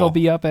rest of it roll. will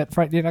be up at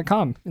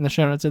Friday.com in the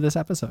show notes of this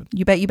episode.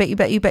 You bet, you bet, you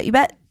bet, you bet, you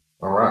bet.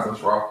 All right, let's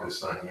rock this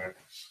thing here.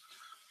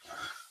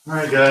 All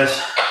right,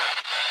 guys.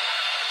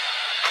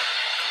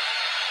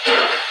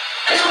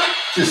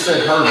 Just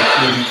said Herbert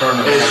when you turn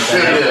it. It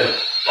should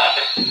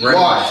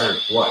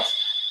have. What?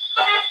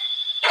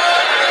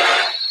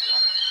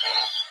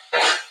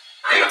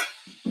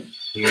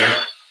 Here.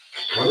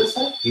 What is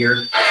that? Here.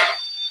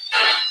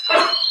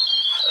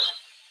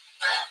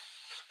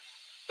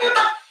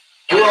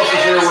 Who else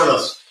is here with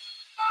us?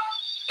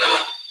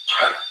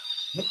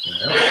 What the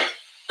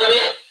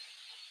hell?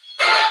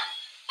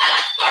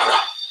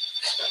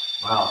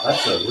 Wow,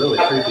 that's a really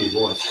creepy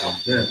voice from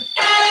Ben.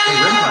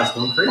 Hey, Rimpide's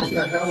going crazy.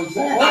 What the hell was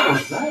that? What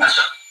was that?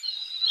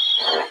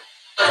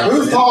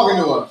 Who's talking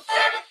to us?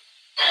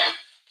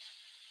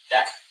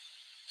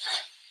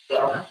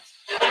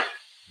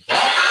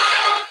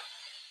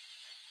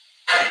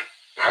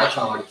 That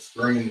sounds like a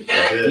scream.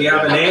 Do you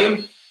have a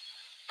name?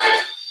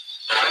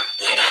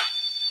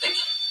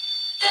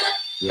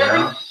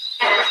 Yeah.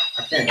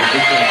 I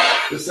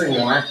can't do this thing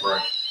won't act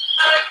right.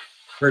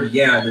 Heard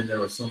yeah, and then there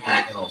was something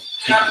else.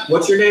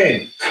 What's your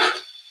name?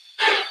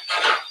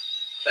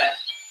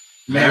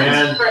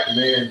 Man.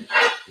 Man.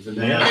 Is it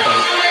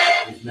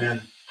man? He's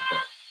man.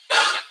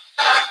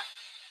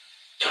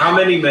 How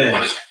many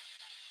men?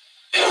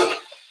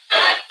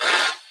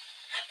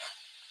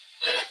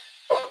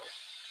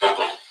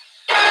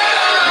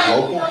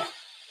 Local?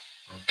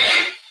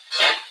 Okay.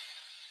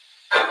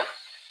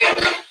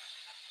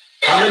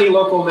 How many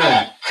local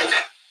men?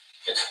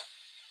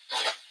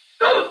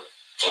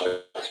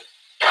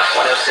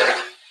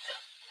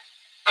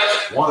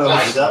 107.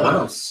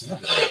 107.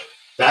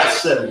 That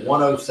said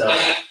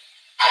 107.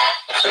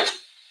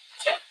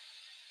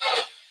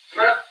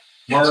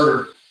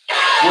 Murder.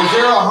 Was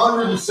there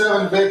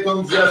 107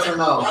 victims, yes or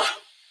no?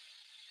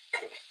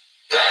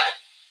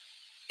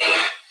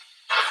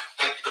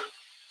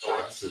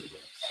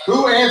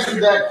 Who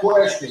answered that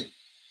question?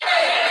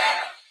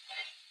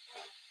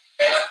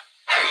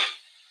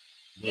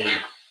 Me.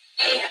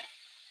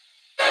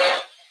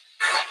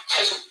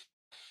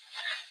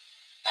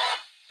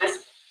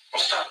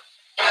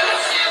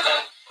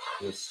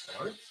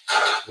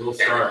 We'll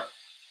start.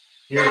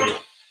 Hear me.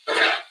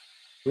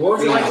 What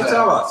would you like to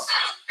tell us?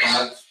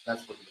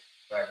 That's what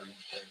the writer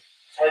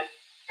said.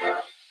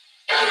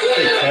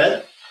 Hey,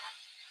 Ted?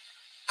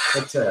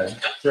 Hey, Ted. Is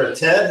there a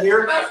Ted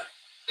here?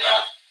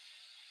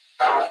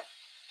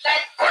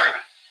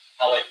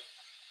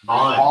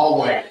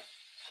 Hallway.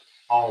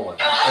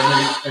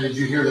 And did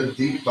you hear the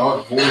deep,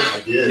 dark voice?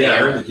 I did. Yeah, I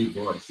heard the deep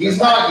voice. He's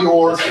not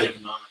yours.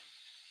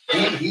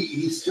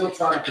 He's still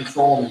trying to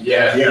control me.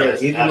 Yeah, he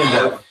is. even in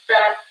the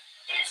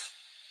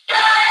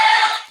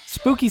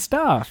Spooky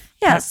stuff.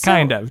 Yeah, so-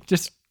 kind of.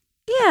 Just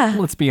Yeah.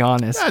 let's be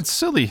honest. Yeah, it's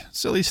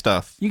silly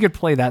stuff. You could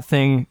play that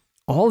thing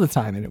all the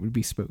time and it would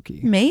be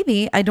spooky.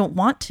 Maybe. I don't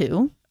want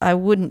to. I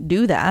wouldn't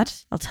do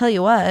that. I'll tell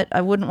you what,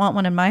 I wouldn't want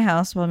one in my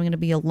house while I'm going to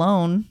be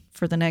alone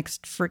for the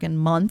next friggin'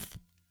 month.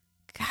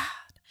 God.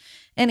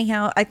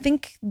 Anyhow, I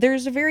think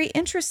there's a very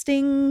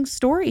interesting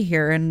story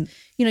here. And,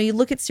 you know, you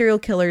look at serial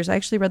killers. I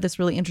actually read this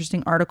really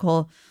interesting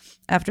article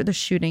after the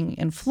shooting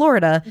in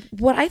Florida.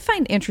 What I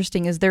find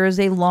interesting is there is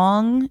a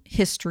long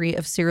history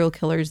of serial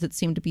killers that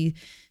seem to be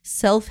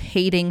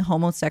self-hating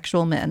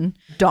homosexual men.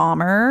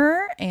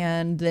 Dahmer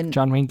and then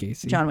John Wayne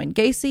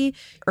Gacy,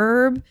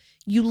 Herb.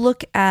 You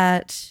look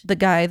at the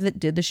guy that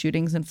did the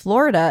shootings in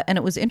Florida, and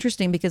it was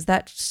interesting because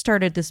that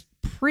started this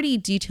pretty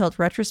detailed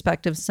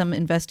retrospective some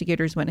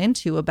investigators went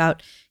into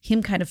about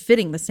him kind of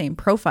fitting the same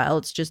profile.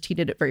 It's just he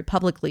did it very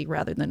publicly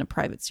rather than a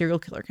private serial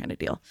killer kind of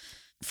deal.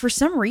 For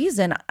some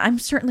reason, I'm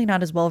certainly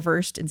not as well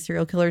versed in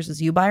serial killers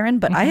as you, Byron,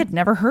 but I had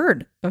never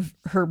heard of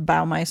Herb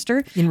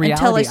Baumeister. In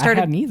reality, I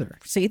hadn't either.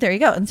 See, there you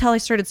go. Until I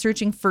started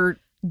searching for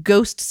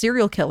ghost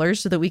serial killers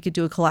so that we could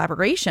do a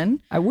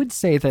collaboration. I would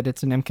say that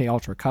it's an MK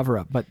Ultra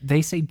cover-up, but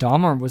they say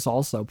Dahmer was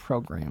also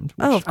programmed.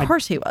 Oh, of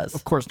course he was.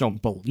 Of course,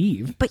 don't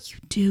believe. But you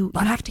do.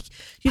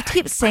 You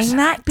keep saying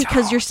that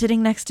because you're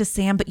sitting next to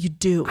Sam, but you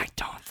do. I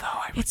don't,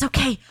 though. It's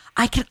okay.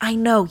 I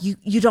know.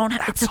 You don't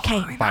have. It's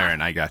okay.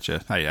 Byron, I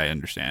gotcha. I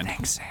understand.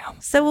 Thanks, Sam.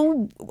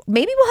 So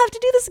maybe we'll have to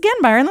do this again,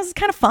 Byron. This is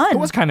kind of fun. It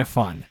was kind of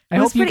fun. I It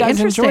was hope you pretty guys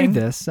interesting. enjoyed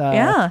this.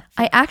 Yeah.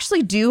 I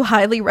actually do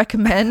highly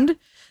recommend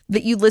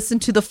that you listen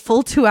to the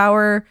full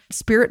 2-hour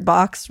Spirit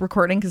Box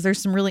recording because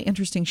there's some really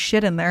interesting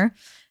shit in there.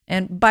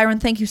 And Byron,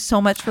 thank you so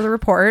much for the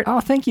report. Oh,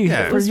 thank you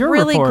Yeah. for It was your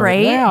really report.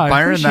 great. Yeah, I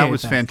Byron, appreciate that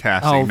was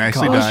fantastic. Oh,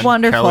 Nicely gosh. It was done.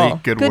 wonderful. Kelly,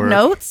 good work.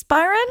 notes,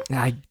 Byron.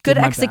 I Good did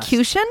my best.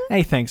 execution.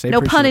 Hey, thanks. I No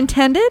appreciate pun it.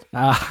 intended.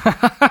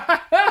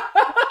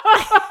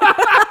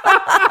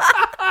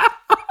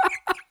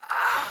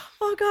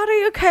 Oh God, are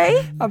you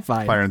okay? I'm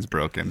fine. Byron's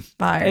broken.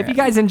 Byron. If you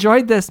guys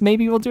enjoyed this,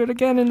 maybe we'll do it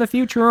again in the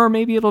future, or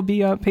maybe it'll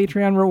be a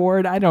Patreon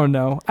reward. I don't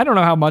know. I don't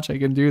know how much I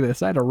can do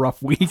this. I had a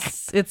rough week.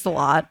 It's a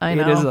lot. I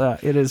know.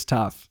 It is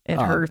tough. It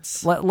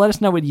hurts. Let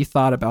us know what you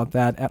thought about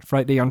that at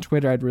Friday on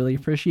Twitter. I'd really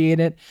appreciate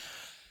it.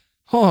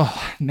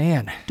 Oh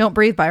man, Don't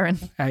breathe, Byron.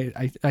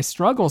 I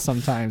struggle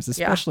sometimes,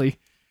 especially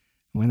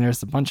when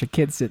there's a bunch of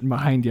kids sitting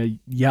behind you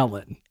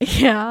yelling.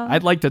 Yeah.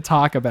 I'd like to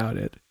talk about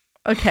it.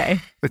 Okay.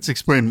 Let's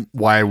explain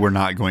why we're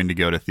not going to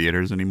go to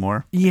theaters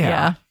anymore.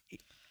 Yeah.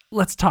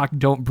 Let's talk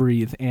Don't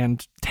Breathe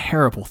and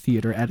terrible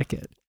theater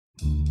etiquette.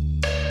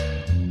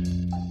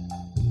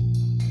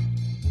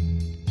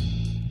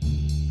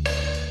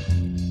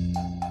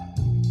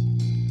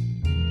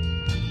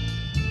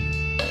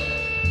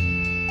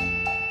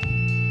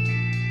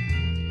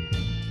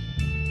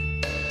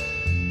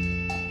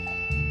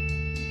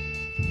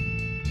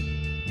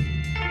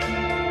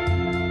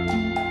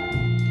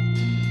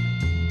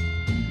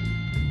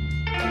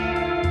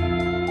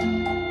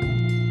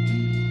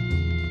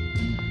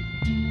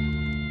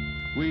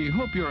 We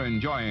hope you're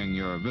enjoying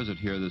your visit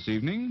here this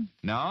evening.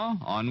 Now,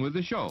 on with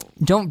the show.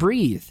 Don't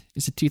Breathe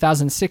is a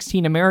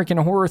 2016 American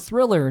horror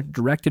thriller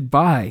directed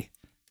by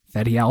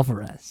Fede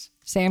Alvarez.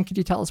 Sam, could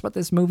you tell us what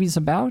this movie's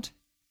about?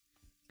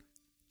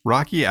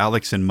 Rocky,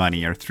 Alex, and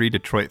Money are three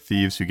Detroit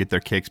thieves who get their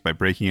kicks by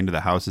breaking into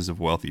the houses of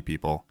wealthy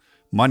people.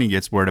 Money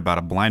gets word about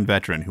a blind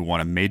veteran who won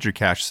a major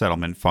cash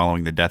settlement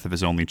following the death of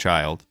his only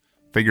child.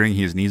 Figuring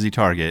he is an easy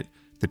target,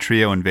 the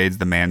trio invades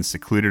the man's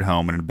secluded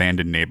home in an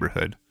abandoned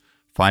neighborhood.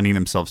 Finding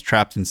themselves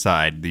trapped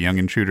inside, the young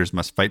intruders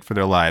must fight for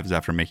their lives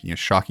after making a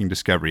shocking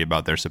discovery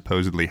about their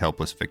supposedly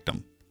helpless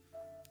victim.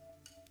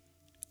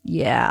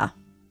 Yeah.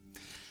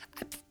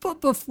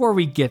 But before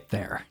we get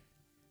there,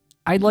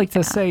 I'd like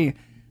to say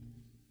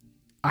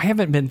I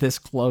haven't been this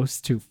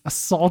close to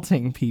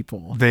assaulting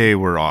people. They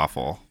were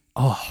awful.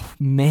 Oh,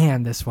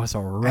 man, this was a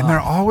rough. And they're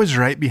always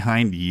right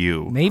behind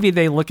you. Maybe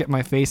they look at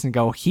my face and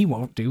go, he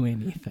won't do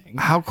anything.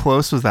 How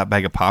close was that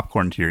bag of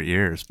popcorn to your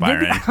ears,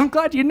 Byron? I'm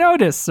glad you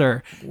noticed,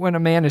 sir. When a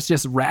man is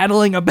just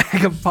rattling a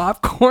bag of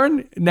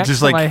popcorn next Just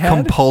to like my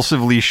head.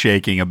 compulsively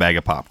shaking a bag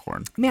of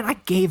popcorn. Man, I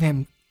gave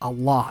him a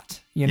lot,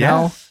 you Yeah.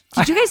 know?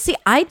 Did you guys see?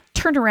 I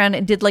turned around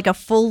and did like a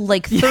full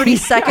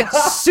 30-second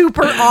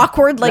super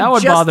awkward that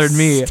one just bothered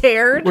me.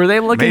 stared. Were they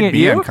looking Made at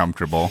me you?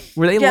 uncomfortable.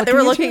 Were they Yeah, they were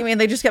at looking you? at me and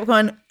they just kept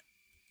going.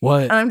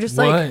 What? And I'm just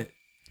like-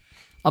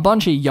 a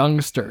bunch of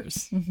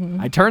youngsters.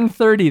 I turned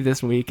 30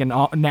 this week, and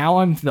now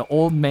I'm the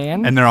old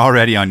man. And they're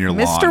already on your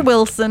Mr. lawn.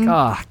 Wilson.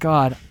 Oh,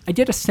 God. I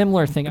did a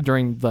similar thing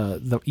during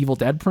the Evil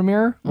Dead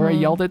premiere where I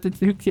yelled at the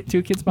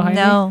two kids behind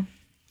me. No.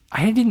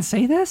 I didn't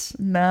say this?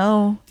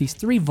 No. These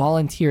three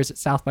volunteers at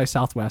South by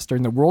Southwest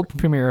during the world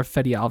premiere of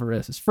Fede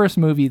Alvarez's first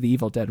movie, The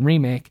Evil Dead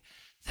remake,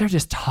 they're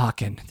just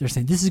talking. They're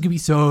saying, this is going to be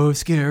so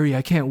scary.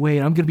 I can't wait.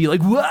 I'm going to be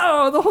like,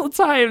 whoa, the whole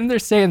time. And they're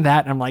saying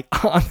that. And I'm like,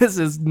 oh, this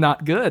is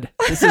not good.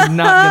 This is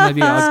not going to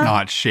be It's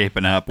not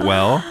shaping up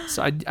well.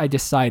 So I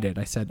decided,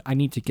 I said, I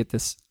need to get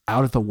this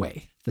out of the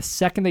way. The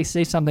second they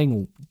say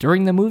something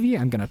during the movie,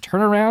 I'm going to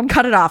turn around.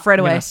 Cut it off right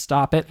away.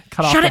 Stop it.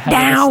 Cut off Shut the it head of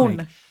the down.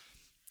 snake.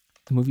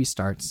 The movie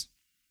starts.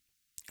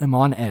 I'm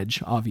on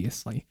edge,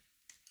 obviously.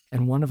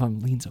 And one of them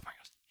leans over and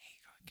goes, hey,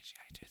 could you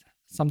do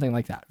that? Something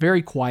like that.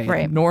 Very quiet,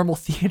 Right. normal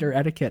theater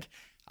etiquette.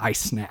 I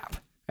snap.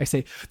 I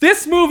say,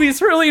 this movie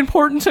is really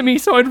important to me,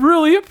 so I'd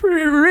really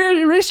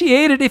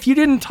appreciate it if you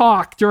didn't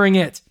talk during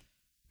it.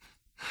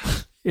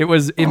 It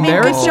was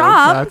embarrassing. good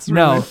job. That's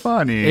really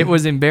funny. It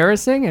was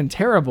embarrassing and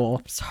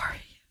terrible. Sorry.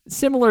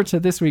 Similar to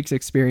this week's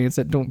experience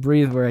at Don't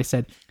Breathe, where I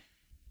said,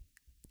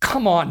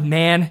 come on,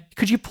 man,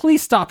 could you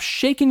please stop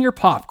shaking your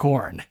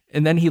popcorn?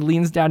 And then he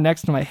leans down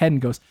next to my head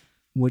and goes,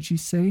 what'd you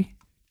say?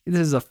 This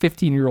is a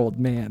 15-year-old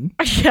man.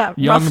 Yeah,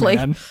 Young roughly.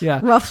 man. Yeah.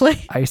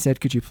 Roughly. I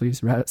said, could you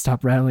please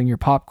stop rattling your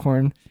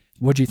popcorn?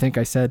 What'd you think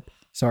I said?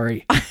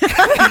 Sorry.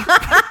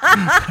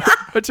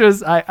 Which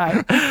was,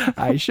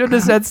 I should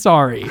have said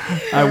sorry.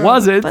 I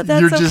wasn't. But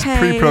that's You're just okay.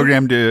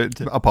 pre-programmed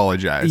to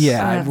apologize.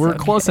 Yeah, That's we're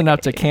close okay.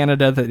 enough to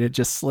Canada that it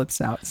just slips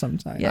out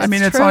sometimes. Yeah. I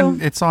mean, It's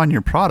it's on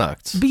your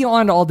product.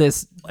 Beyond all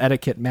this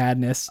etiquette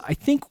madness, I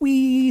think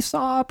we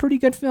saw a pretty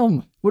good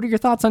film. What are your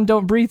thoughts on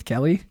Don't Breathe,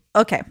 Kelly?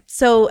 Okay,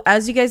 so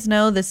as you guys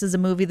know, this is a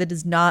movie that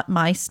is not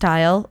my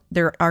style.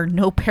 There are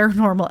no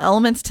paranormal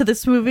elements to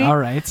this movie. All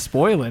right,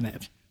 spoiling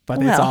it, but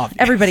it's Well, obvious.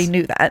 everybody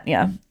knew that,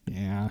 yeah.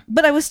 Yeah.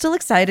 But I was still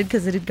excited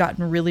because it had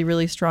gotten really,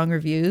 really strong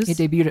reviews. It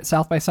debuted at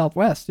South by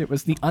Southwest. It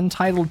was the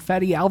untitled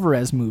Fede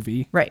Alvarez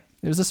movie. Right.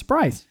 It was a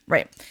surprise.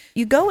 Right.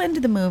 You go into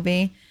the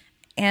movie,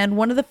 and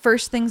one of the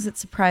first things that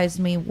surprised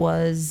me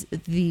was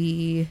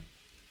the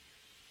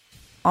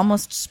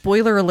almost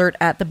spoiler alert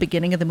at the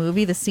beginning of the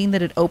movie, the scene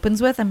that it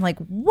opens with. I'm like,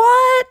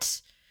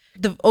 what?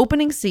 The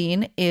opening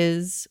scene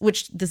is,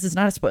 which this is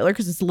not a spoiler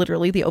because it's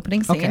literally the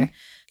opening scene, Okay.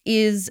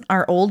 is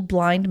our old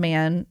blind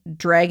man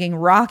dragging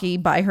Rocky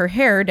by her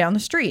hair down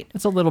the street.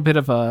 It's a little bit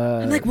of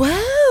a... I'm like,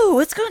 whoa,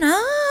 what's going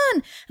on?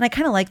 And I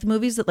kind of like the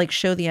movies that like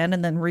show the end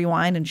and then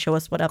rewind and show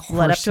us what led up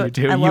course to you it.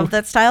 do. I love You-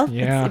 that style.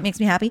 Yeah. It makes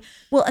me happy.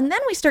 Well, and then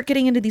we start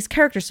getting into these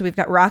characters. So we've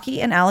got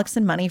Rocky and Alex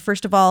and Money.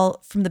 First of all,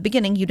 from the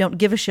beginning, you don't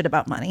give a shit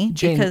about Money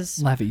Jane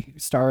because, Levy,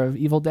 star of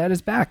Evil Dead,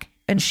 is back.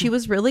 and she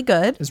was really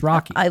good. Is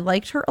Rocky. I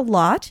liked her a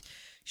lot.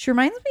 She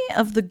reminds me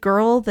of the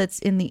girl that's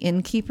in The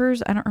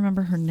Innkeepers. I don't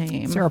remember her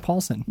name. Sarah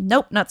Paulson.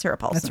 Nope, not Sarah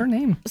Paulson. That's her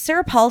name.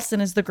 Sarah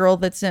Paulson is the girl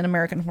that's in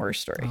American Horror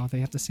Story. Oh, they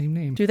have the same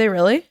name. Do they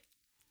really?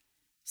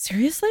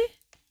 Seriously?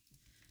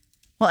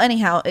 Well,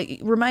 anyhow, it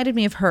reminded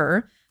me of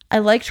her. I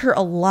liked her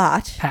a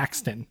lot.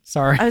 Paxton.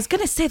 Sorry. I was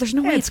going to say, there's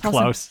no way It's it's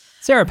Paulson. close.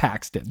 Sarah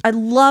Paxton. I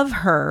love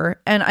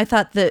her. And I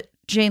thought that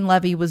Jane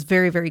Levy was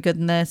very, very good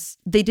in this.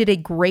 They did a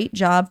great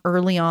job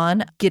early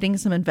on getting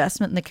some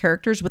investment in the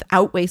characters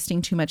without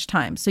wasting too much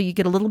time. So you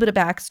get a little bit of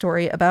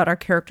backstory about our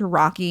character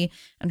Rocky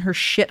and her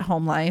shit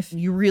home life.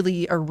 You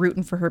really are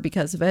rooting for her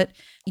because of it.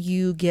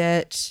 You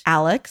get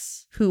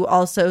Alex, who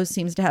also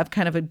seems to have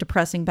kind of a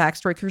depressing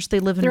backstory because they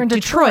live They're in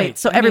Detroit. Detroit.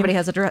 So I mean, everybody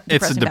has a depressing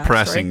It's a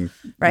depressing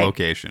backstory. Right.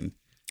 location.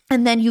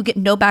 And then you get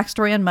no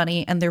backstory on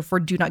Money and therefore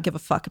do not give a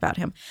fuck about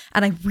him.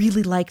 And I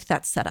really liked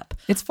that setup.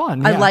 It's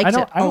fun. I yeah. liked I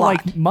don't, it a I don't lot.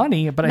 like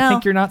Money, but I No.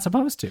 think you're not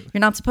supposed to.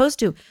 You're not supposed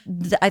to.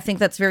 I think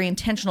that's very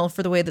intentional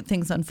for the way that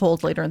things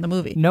unfold later in the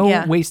movie. No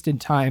Yeah.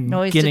 wasted time No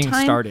wasted getting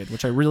time. started,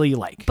 which I really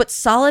like. But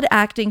solid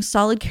acting,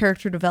 solid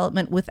character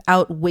development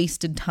without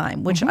wasted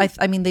time, which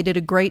I mean, they did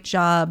a great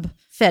job.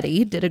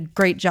 Fede did a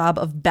great job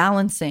of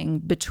balancing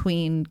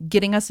between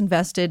getting us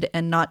invested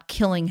and not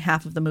killing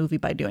half of the movie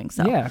by doing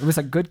so. Yeah, it was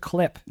a good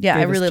clip. Yeah,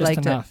 I Gave us really just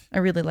liked enough. it. I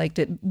really liked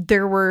it.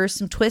 There were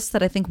some twists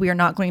that I think we are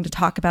not going to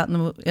talk about in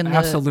the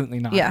Absolutely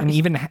not. Yeah, And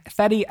even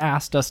Fede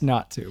asked us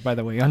not to, by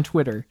the way, on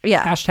Twitter.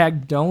 Yeah.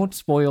 Hashtag don't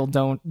spoil,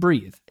 don't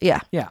breathe. yeah,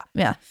 Yeah.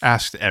 yeah.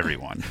 Asked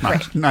everyone, not,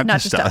 Right. not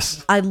just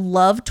us. I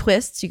love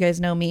twists. You guys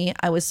know me.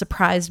 I was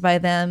surprised by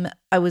them.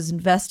 I was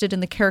invested in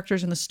the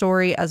characters and the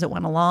story as it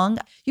went along.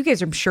 You guys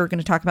are, I'm sure, going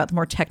to talk about the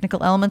more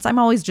technical elements. I'm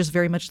always just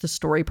very much the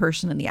story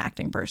person and the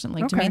acting person.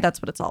 Like, to me, Okay.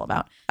 that's what it's all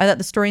about. I thought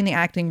the story and the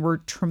acting were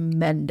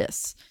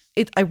tremendous.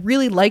 I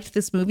really liked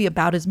this movie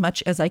about as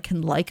much as I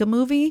can like a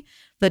movie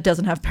that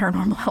doesn't have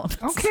paranormal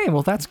elements. Okay,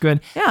 well, that's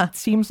good. Yeah. It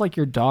seems like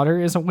your daughter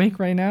is awake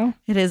right now.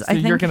 It is. So I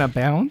think you're going to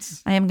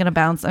bounce? I am going to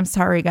bounce. I'm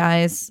sorry,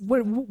 guys.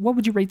 What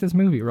would you rate this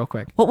movie, real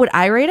quick? What would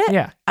I rate it?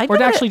 Yeah. I'd Or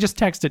give it- actually just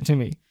text it to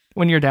me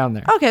when you're down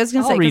there. Okay, I was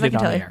going to say, I'll because read I it can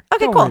on tell the you. air.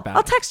 Okay, Don't cool. worry about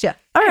I'll it. text you.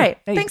 All right.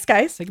 Hey, Thanks,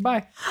 guys. Say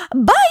goodbye.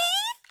 Bye.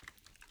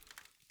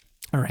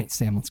 All right,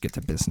 Sam, let's get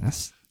to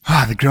business.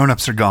 The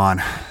grown-ups are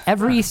gone.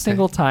 Every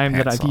single time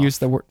that pants I've off. used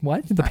the word,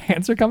 what? The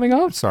pants are coming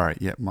off? Sorry.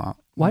 Yeah, Mom.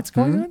 What's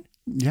going on?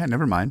 Yeah,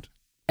 never mind.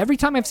 Every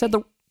time I've said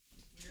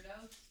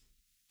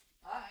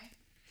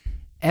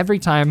every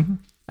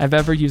time I've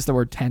ever used the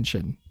word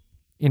tension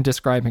in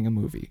describing a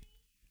movie,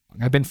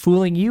 I've been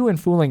fooling you and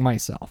fooling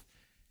myself.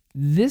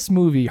 This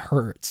movie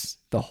hurts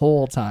the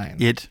whole time.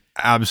 It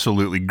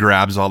absolutely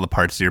grabs all the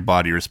parts of your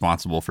body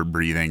responsible for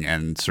breathing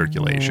and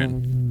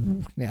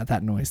circulation. Yeah,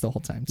 that noise the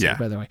whole time. Too, Yeah.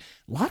 by the way,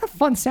 a lot of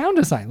fun sound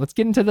design. Let's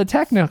get into the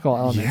technical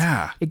elements.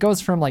 Yeah. It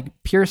goes from like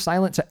pure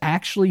silent to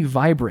actually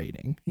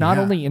vibrating, not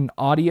Yeah. only in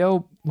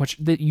audio, which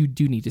that you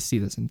do need to see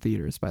this in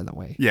theaters, by the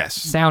way. Yes.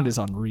 Sound is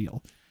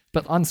unreal,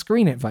 but on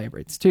screen it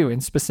vibrates too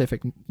in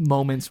specific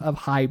moments of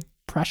high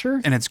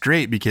pressure. And it's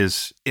great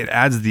because it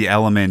adds the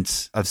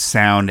element of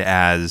sound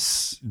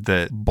as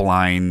the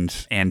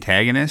blind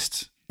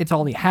antagonist. It's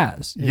all he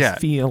has is Yeah.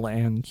 feel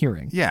and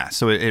hearing. Yeah,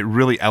 so it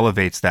really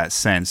elevates that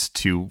sense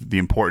to the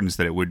importance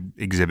that it would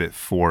exhibit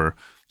for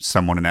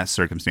someone in that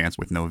circumstance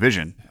with no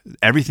vision.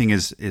 Everything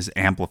is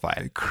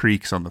amplified. It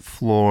creaks on the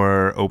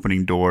floor,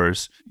 opening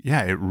doors.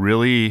 Yeah, it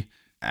really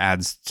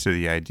adds to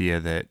the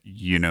idea that,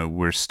 you know,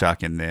 we're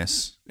stuck in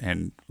this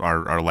and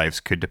our lives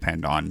could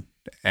depend on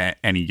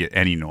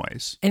any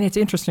noise. And it's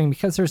interesting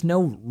because there's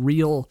no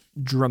real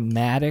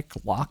dramatic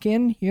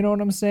lock-in, you know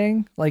what I'm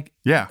saying? Like,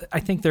 Yeah. I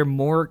think they're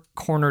more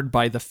cornered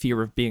by the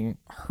fear of being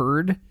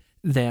heard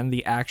than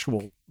the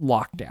actual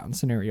lockdown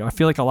scenario. I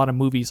feel like a lot of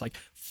movies, like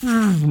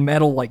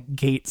metal like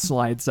gate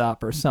slides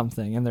up or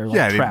something, and they're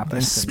like trapped they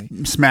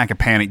instantly. smack a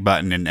panic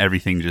button and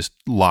everything just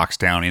locks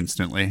down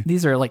instantly.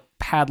 These are like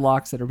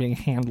padlocks that are being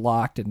hand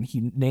locked, and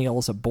he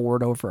nails a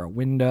board over a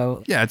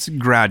window. Yeah, it's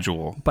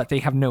gradual. But they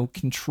have no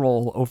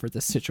control over the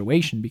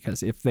situation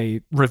because if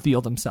they reveal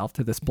themselves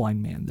to this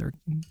blind man, they're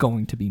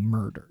going to be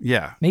murdered.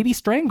 Yeah. Maybe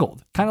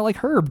strangled, kind of like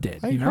Herb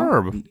did. Hey, you know?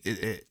 Herb.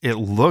 It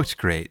looked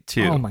great,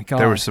 too. Oh, my God.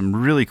 There were some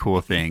really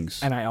cool things.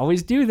 And I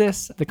always do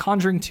this. The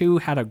Conjuring 2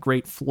 had a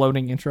great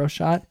floating intro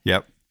shot.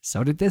 Yep.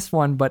 So did this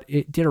one, but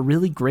it did a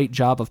really great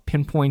job of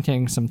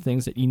pinpointing some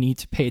things that you need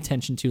to pay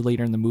attention to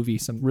later in the movie.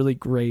 Some really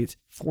great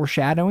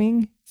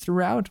foreshadowing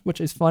throughout,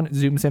 which is fun. It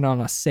zooms in on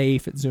a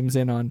safe. It zooms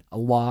in on a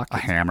lock. A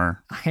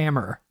hammer. A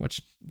hammer,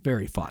 which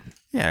very fun.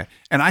 Yeah.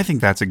 And I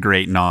think that's a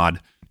great nod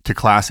to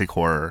classic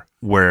horror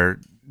where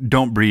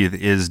Don't Breathe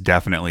is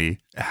definitely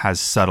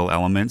has subtle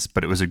elements,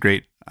 but it was a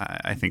great,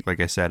 I think, like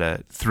I said,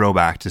 a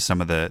throwback to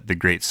some of the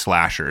great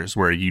slashers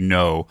where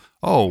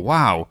oh,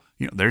 wow,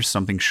 there's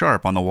something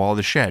sharp on the wall of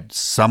the shed.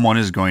 Someone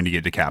is going to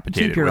get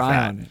decapitated Keep your with eye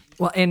that. on it.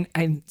 Well,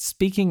 and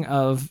speaking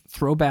of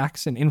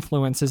throwbacks and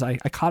influences, I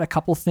caught a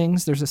couple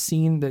things. There's a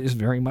scene that is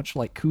very much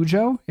like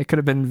Cujo. It could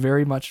have been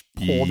very much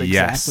pulled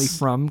Yes. exactly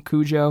from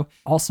Cujo.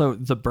 Also,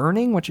 The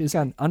Burning, which is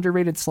an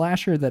underrated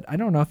slasher that I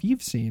don't know if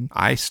you've seen.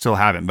 I still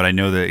haven't, but I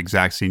know the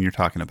exact scene you're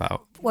talking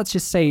about. Let's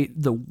just say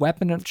the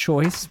weapon of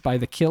choice by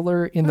the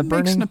killer in The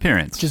Burning Makes an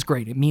appearance. which is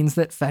great. It means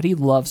that Fetty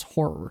loves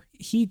horror.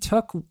 He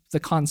took the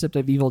concept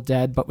of Evil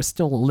Dead, but was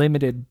still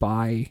limited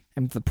by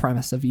the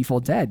premise of Evil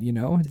Dead,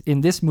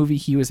 In this movie,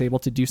 he was able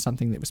to do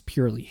something that was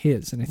purely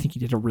his, and I think he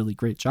did a really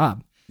great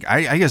job.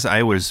 I guess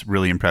I was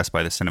really impressed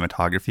by the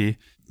cinematography,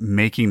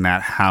 making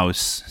that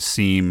house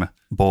seem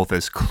both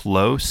as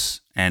close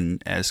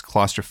and as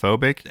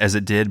claustrophobic as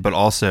it did, but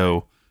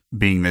also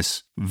being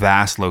this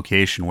vast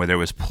location where there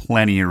was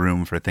plenty of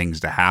room for things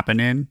to happen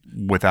in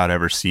without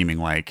ever seeming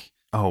like,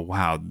 oh,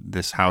 wow,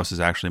 this house is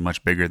actually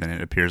much bigger than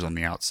it appears on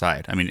the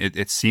outside. I mean,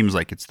 it seems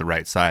like it's the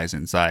right size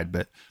inside,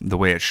 but the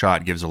way it's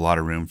shot gives a lot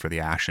of room for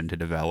the action to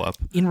develop.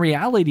 In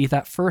reality,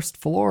 that first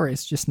floor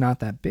is just not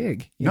that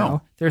big. You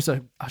know? There's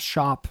a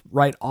shop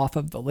right off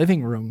of the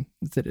living room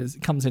that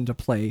comes into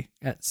play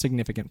at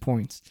significant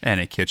points. And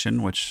a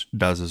kitchen, which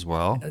does as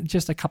well.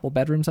 Just a couple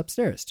bedrooms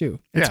upstairs, too.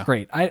 It's Yeah.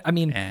 great. I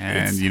mean,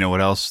 And you know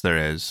what else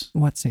there is?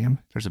 What, Sam?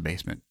 There's a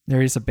basement.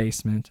 There is a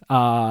basement.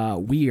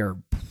 We are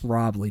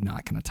probably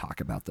not going to talk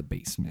about the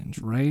basement,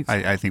 right?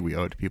 I think we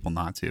owe it to people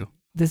not to.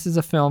 This is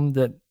a film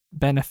that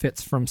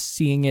benefits from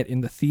seeing it in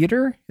the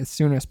theater as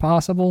soon as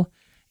possible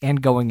and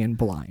going in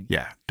blind.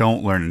 Yeah,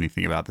 don't learn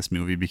anything about this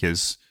movie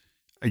because,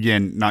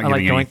 again, not I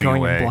like giving anything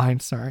going away. in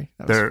blind. Sorry,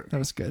 that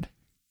was good.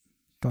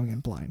 Going in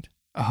blind.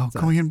 Oh,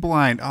 going in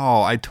blind.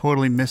 Oh, I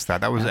totally missed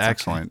that. That was That's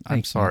excellent. okay. I'm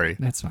Thanks, sorry. man.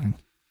 That's fine.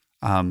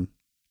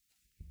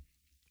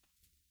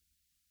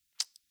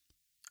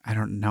 I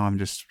don't know. I'm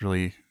just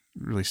really,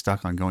 really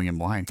stuck on going in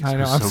blind. 'Cause I it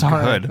know. was I'm so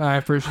sorry. good. I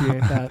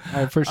appreciate that. I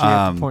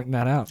appreciate pointing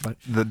that out. But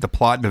The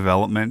plot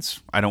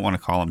developments, I don't want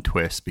to call them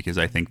twists because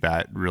I think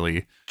that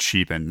really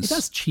cheapens. it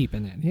does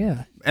cheapen it.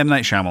 Yeah. M.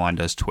 Night Shyamalan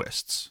does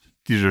twists.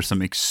 These are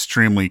some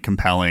extremely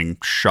compelling,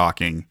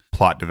 shocking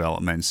plot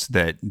developments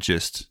that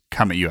just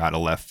come at you out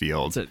of left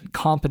field. It's a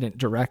competent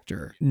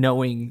director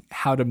knowing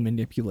how to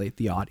manipulate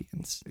the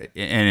audience.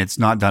 And it's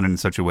not done in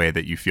such a way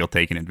that you feel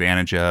taken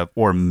advantage of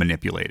or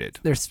manipulated.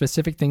 There's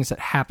specific things that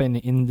happen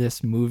in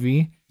this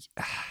movie.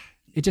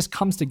 It just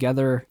comes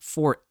together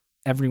for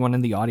everyone in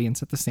the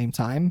audience at the same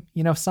time.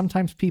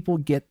 Sometimes people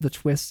get the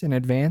twists in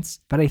advance,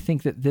 but I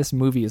think that this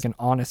movie is an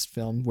honest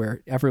film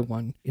where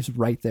everyone is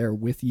right there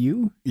with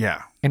you.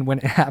 Yeah. And when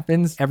it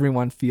happens,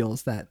 everyone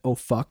feels that, oh,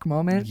 fuck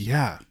moment.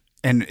 Yeah.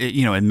 And,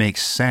 it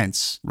makes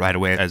sense right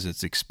away as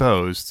it's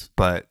exposed,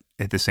 but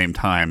at the same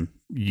time,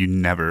 you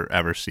never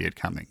ever see it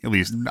coming. At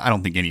least I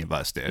don't think any of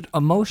us did.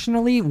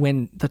 Emotionally,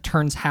 when the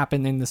turns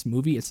happen in this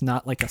movie, it's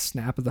not like a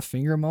snap of the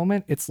finger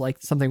moment. It's like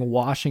something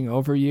washing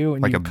over you.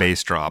 And Like a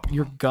bass drop.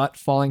 Your gut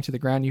falling to the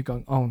ground. You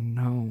going, oh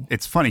no.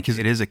 It's funny because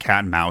it is a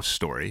cat and mouse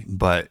story,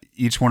 but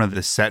each one of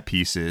the set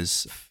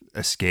pieces,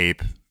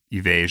 escape,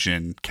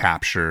 evasion,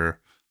 capture,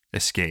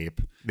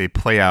 escape, they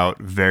play out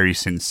very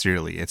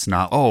sincerely. It's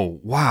not, oh,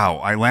 wow,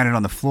 I landed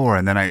on the floor,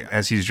 and then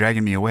as he's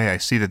dragging me away, I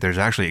see that there's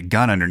actually a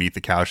gun underneath the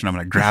couch, and I'm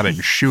going to grab it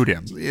and shoot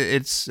him.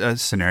 It's a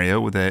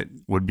scenario that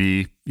would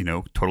be,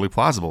 totally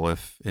plausible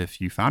if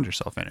you found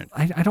yourself in it.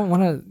 I don't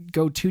want to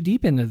go too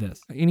deep into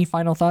this. Any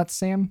final thoughts,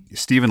 Sam?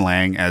 Stephen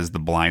Lang as the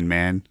blind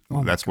man,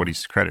 that's what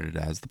he's credited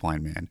as, the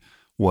blind man,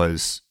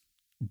 was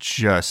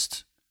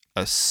just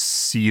a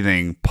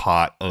seething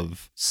pot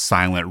of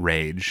silent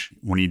rage.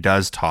 When he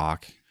does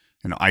talk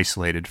and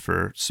isolated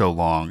for so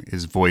long,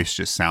 his voice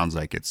just sounds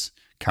like it's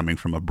coming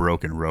from a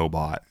broken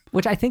robot.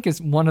 Which I think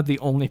is one of the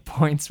only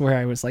points where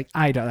I was like,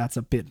 that's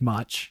a bit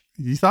much.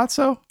 You thought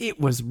so? It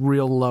was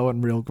real low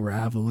and real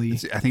gravelly.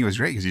 I think it was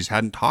great because he just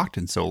hadn't talked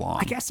in so long.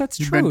 I guess that's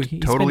He's true.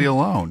 He's totally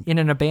alone. In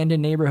an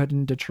abandoned neighborhood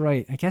in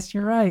Detroit. I guess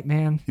you're right,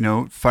 man.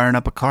 Firing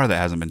up a car that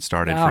hasn't been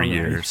started for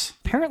years.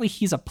 Apparently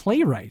he's a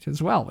playwright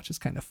as well, which is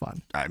kind of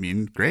fun. I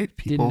mean, great.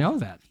 People didn't know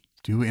that.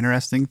 Do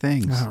interesting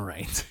things. All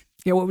right.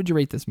 Yeah, what would you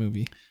rate this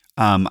movie?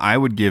 I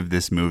would give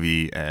this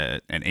movie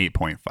an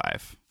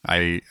 8.5.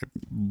 I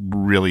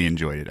really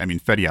enjoyed it. I mean,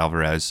 Fede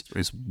Alvarez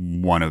is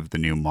one of the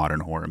new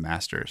modern horror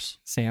masters.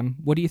 Sam,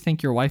 what do you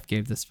think your wife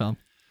gave this film?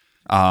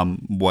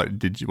 What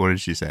did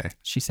she say?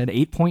 She said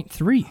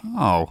 8.3.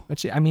 Oh.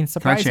 Which, I mean,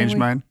 surprisingly. Can I change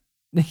mine?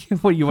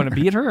 What, you want to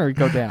beat her or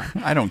go down?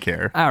 I don't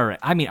care. All right.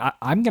 I mean,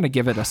 I'm going to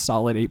give it a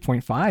solid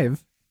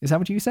 8.5. Is that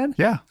what you said?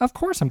 Yeah. Of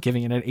course I'm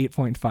giving it an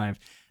 8.5.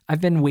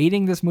 I've been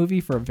waiting this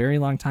movie for a very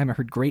long time. I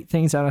heard great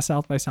things out of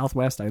South by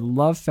Southwest. I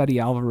love Fede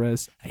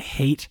Alvarez. I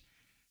hate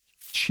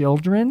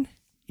children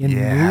in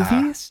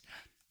movies.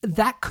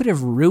 That could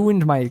have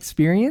ruined my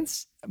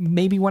experience.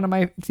 Maybe one of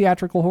my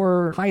theatrical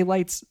horror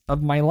highlights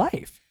of my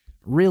life.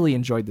 Really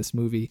enjoyed this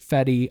movie.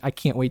 Fede, I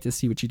can't wait to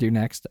see what you do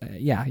next.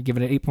 I give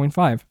it an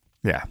 8.5.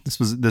 Yeah, this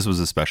was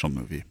a special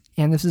movie.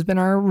 And this has been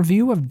our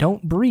review of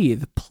Don't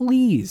Breathe.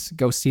 Please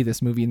go see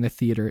this movie in the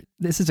theater.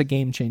 This is a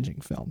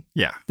game-changing film.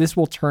 Yeah. This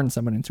will turn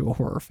someone into a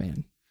horror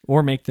fan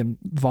or make them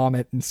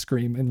vomit and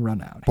scream and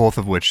run out. Both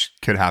of which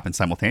could happen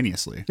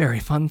simultaneously. Very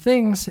fun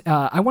things.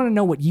 I want to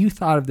know what you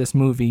thought of this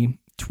movie.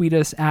 Tweet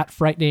us at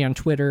Fright Day on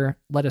Twitter.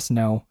 Let us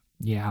know.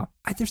 Yeah.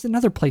 There's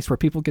another place where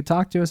people could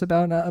talk to us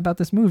about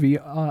this movie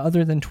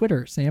other than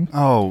Twitter, Sam.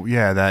 Oh,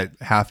 yeah, that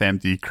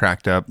half-empty,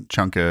 cracked-up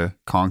chunk of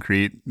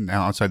concrete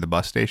outside the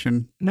bus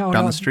station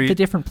down the street. The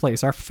different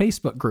place, our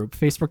Facebook group,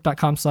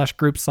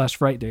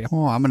 facebook.com/group/FrightDay.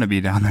 Oh, I'm going to be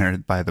down there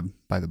by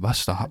the bus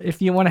stop.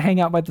 If you want to hang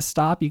out by the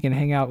stop, you can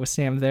hang out with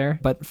Sam there.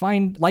 But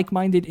find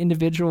like-minded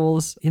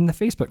individuals in the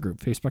Facebook group,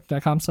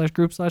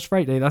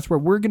 facebook.com/group/FrightDay. That's where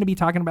we're going to be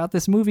talking about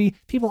this movie.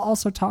 People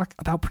also talk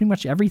about pretty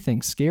much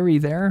everything scary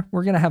there.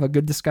 We're going to have a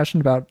good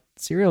discussion about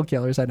serial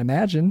killers, I'd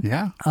imagine.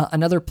 Yeah.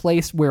 Another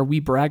place where we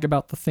brag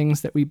about the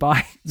things that we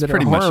buy that are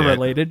horror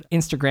related.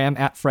 Instagram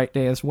at Fright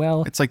Day as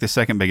well. It's like the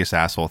second biggest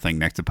asshole thing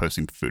next to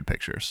posting food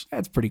pictures.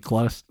 That's pretty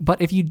close.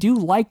 But if you do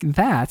like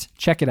that,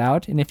 check it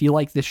out. And if you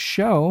like this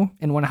show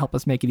and want to help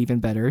us make it even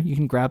better, you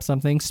can grab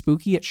something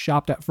spooky at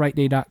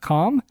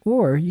shop.frightday.com,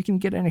 or you can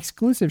get an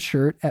exclusive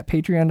shirt at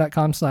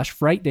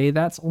patreon.com/frightday.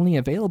 That's only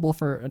available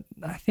for,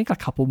 I think, a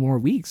couple more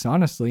weeks,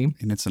 honestly.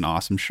 And it's an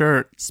awesome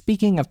shirt.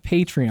 Speaking of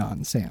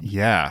Patreon, Sam.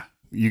 Yeah.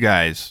 You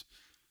guys,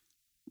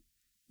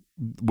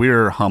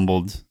 we're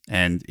humbled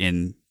and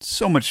in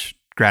so much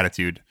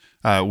gratitude.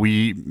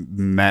 We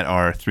met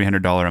our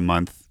 $300 a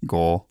month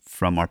goal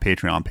from our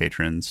Patreon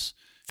patrons,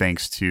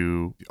 thanks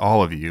to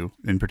all of you,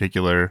 in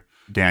particular,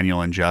 Daniel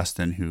and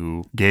Justin,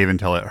 who gave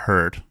until it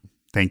hurt.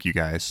 Thank you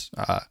guys.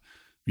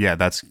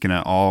 That's going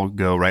to all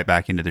go right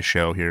back into the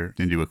show here,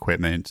 into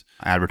equipment,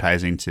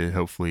 advertising to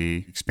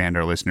hopefully expand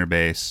our listener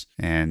base.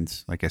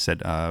 And like I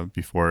said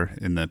before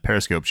in the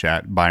Periscope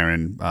chat,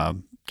 Byron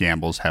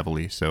gambles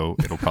heavily, so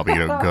it'll probably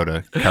go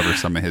to cover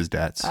some of his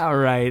debts. All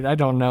right. I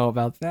don't know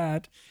about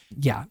that.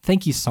 Yeah.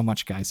 Thank you so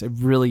much, guys. It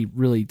really,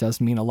 really does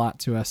mean a lot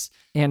to us.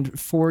 And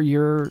for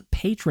your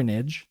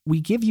patronage, we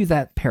give you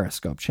that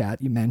Periscope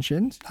chat you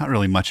mentioned. Not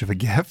really much of a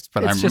gift,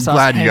 but I'm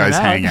glad you guys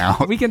hang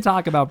out. We can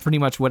talk about pretty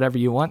much whatever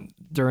you want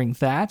during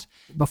that.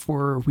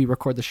 Before we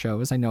record the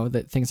shows, I know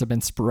that things have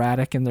been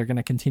sporadic and they're going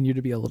to continue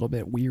to be a little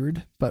bit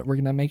weird, but we're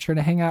going to make sure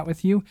to hang out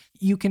with you.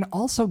 You can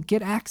also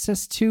get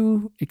access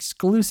to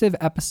exclusive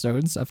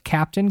episodes of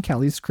Captain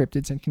Kelly's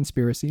Cryptids and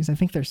Conspiracies. I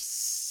think there's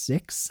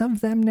 6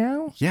 of them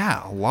now.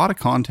 Yeah, a lot of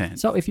content.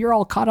 So if you're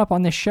all caught up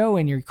on this show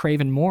and you're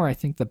craving more, I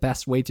think the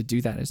best way to do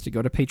that is to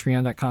go to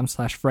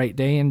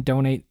patreon.com/frightday and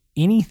donate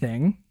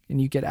anything, and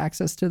you get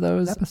access to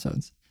those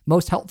episodes.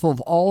 Most helpful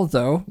of all,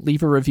 though,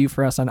 leave a review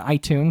for us on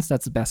iTunes.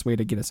 That's the best way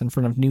to get us in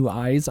front of new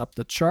eyes up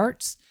the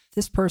charts.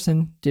 This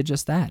person did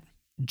just that.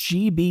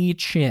 GB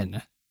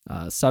Chin.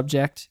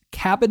 Subject,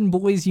 Cabin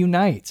Boys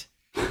Unite.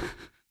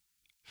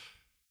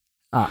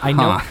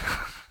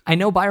 I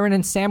know Byron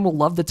and Sam will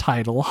love the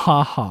title,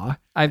 Ha Ha.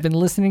 I've been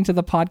listening to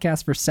the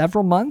podcast for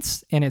several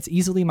months, and it's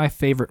easily my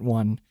favorite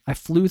one. I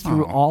flew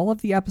through all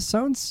of the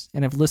episodes,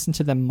 and have listened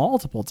to them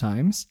multiple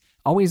times,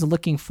 always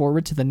looking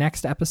forward to the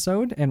next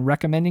episode, and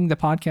recommending the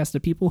podcast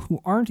to people who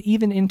aren't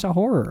even into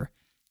horror.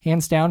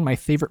 Hands down, my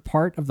favorite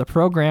part of the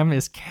program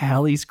is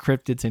Callie's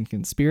Cryptids and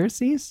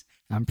Conspiracies.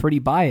 I'm pretty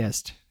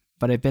biased,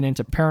 but I've been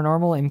into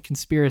paranormal and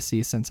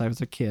conspiracy since I was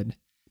a kid.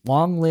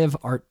 Long live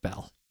Art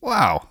Bell.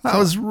 Wow, that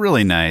was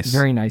really nice.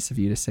 Very nice of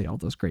you to say all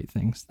those great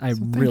things. I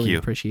really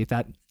appreciate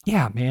that.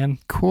 Yeah, man.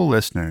 Cool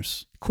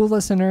listeners. Cool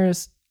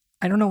listeners.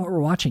 I don't know what we're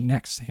watching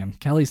next, Sam.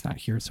 Kelly's not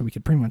here, so we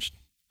could pretty much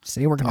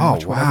say we're going to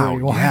watch whatever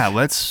we want. Yeah,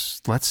 let's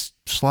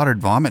Slaughtered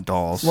Vomit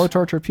Dolls. Slow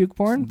Torture Puke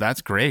Porn.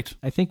 That's great.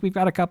 I think we've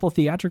got a couple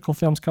theatrical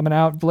films coming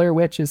out. Blair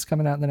Witch is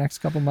coming out in the next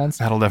couple months.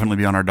 That'll definitely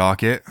be on our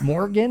docket.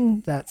 Morgan,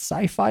 that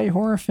sci-fi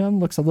horror film,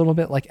 looks a little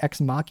bit like Ex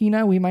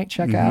Machina we might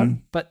check out.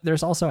 But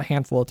there's also a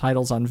handful of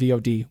titles on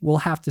VOD. We'll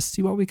have to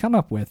see what we come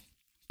up with.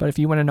 But if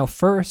you want to know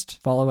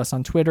first, follow us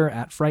on Twitter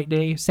at Fright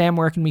Day. Sam,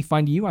 where can we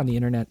find you on the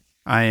internet?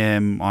 I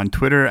am on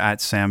Twitter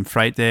at Sam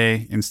Fright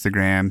Day,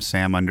 Instagram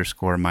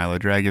Sam_Milo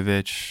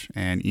Dragovich,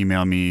 and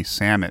email me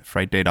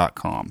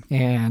sam@frightday.com.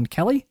 And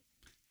Kelly?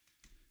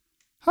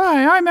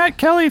 Hi, I'm at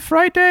Kelly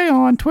Fright Day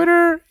on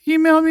Twitter.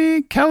 Email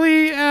me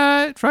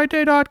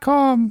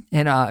kelly@frightday.com.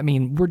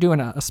 And we're doing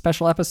a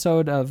special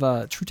episode of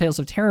True Tales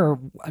of Terror.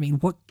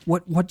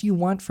 What do you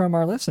want from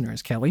our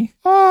listeners, Kelly?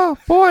 Oh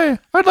boy,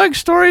 I'd like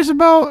stories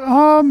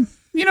about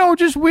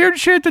just weird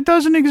shit that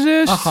doesn't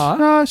exist.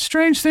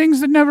 Strange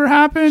things that never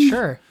happened.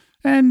 Sure.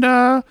 And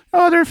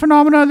other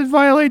phenomena that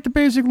violate the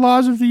basic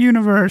laws of the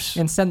universe.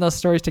 And send those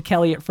stories to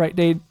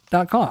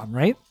kelly@frightday.com,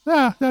 right?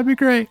 Yeah, that'd be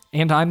great.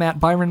 And I'm at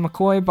Byron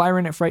McCoy.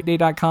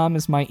 Byron@frightday.com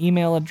is my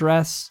email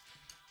address.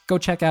 Go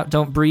check out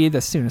Don't Breathe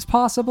as soon as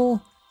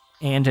possible.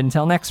 And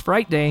until next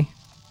Fright Day,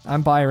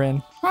 I'm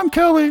Byron. I'm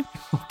Kelly.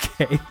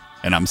 Okay.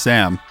 And I'm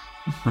Sam.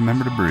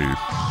 Remember to breathe.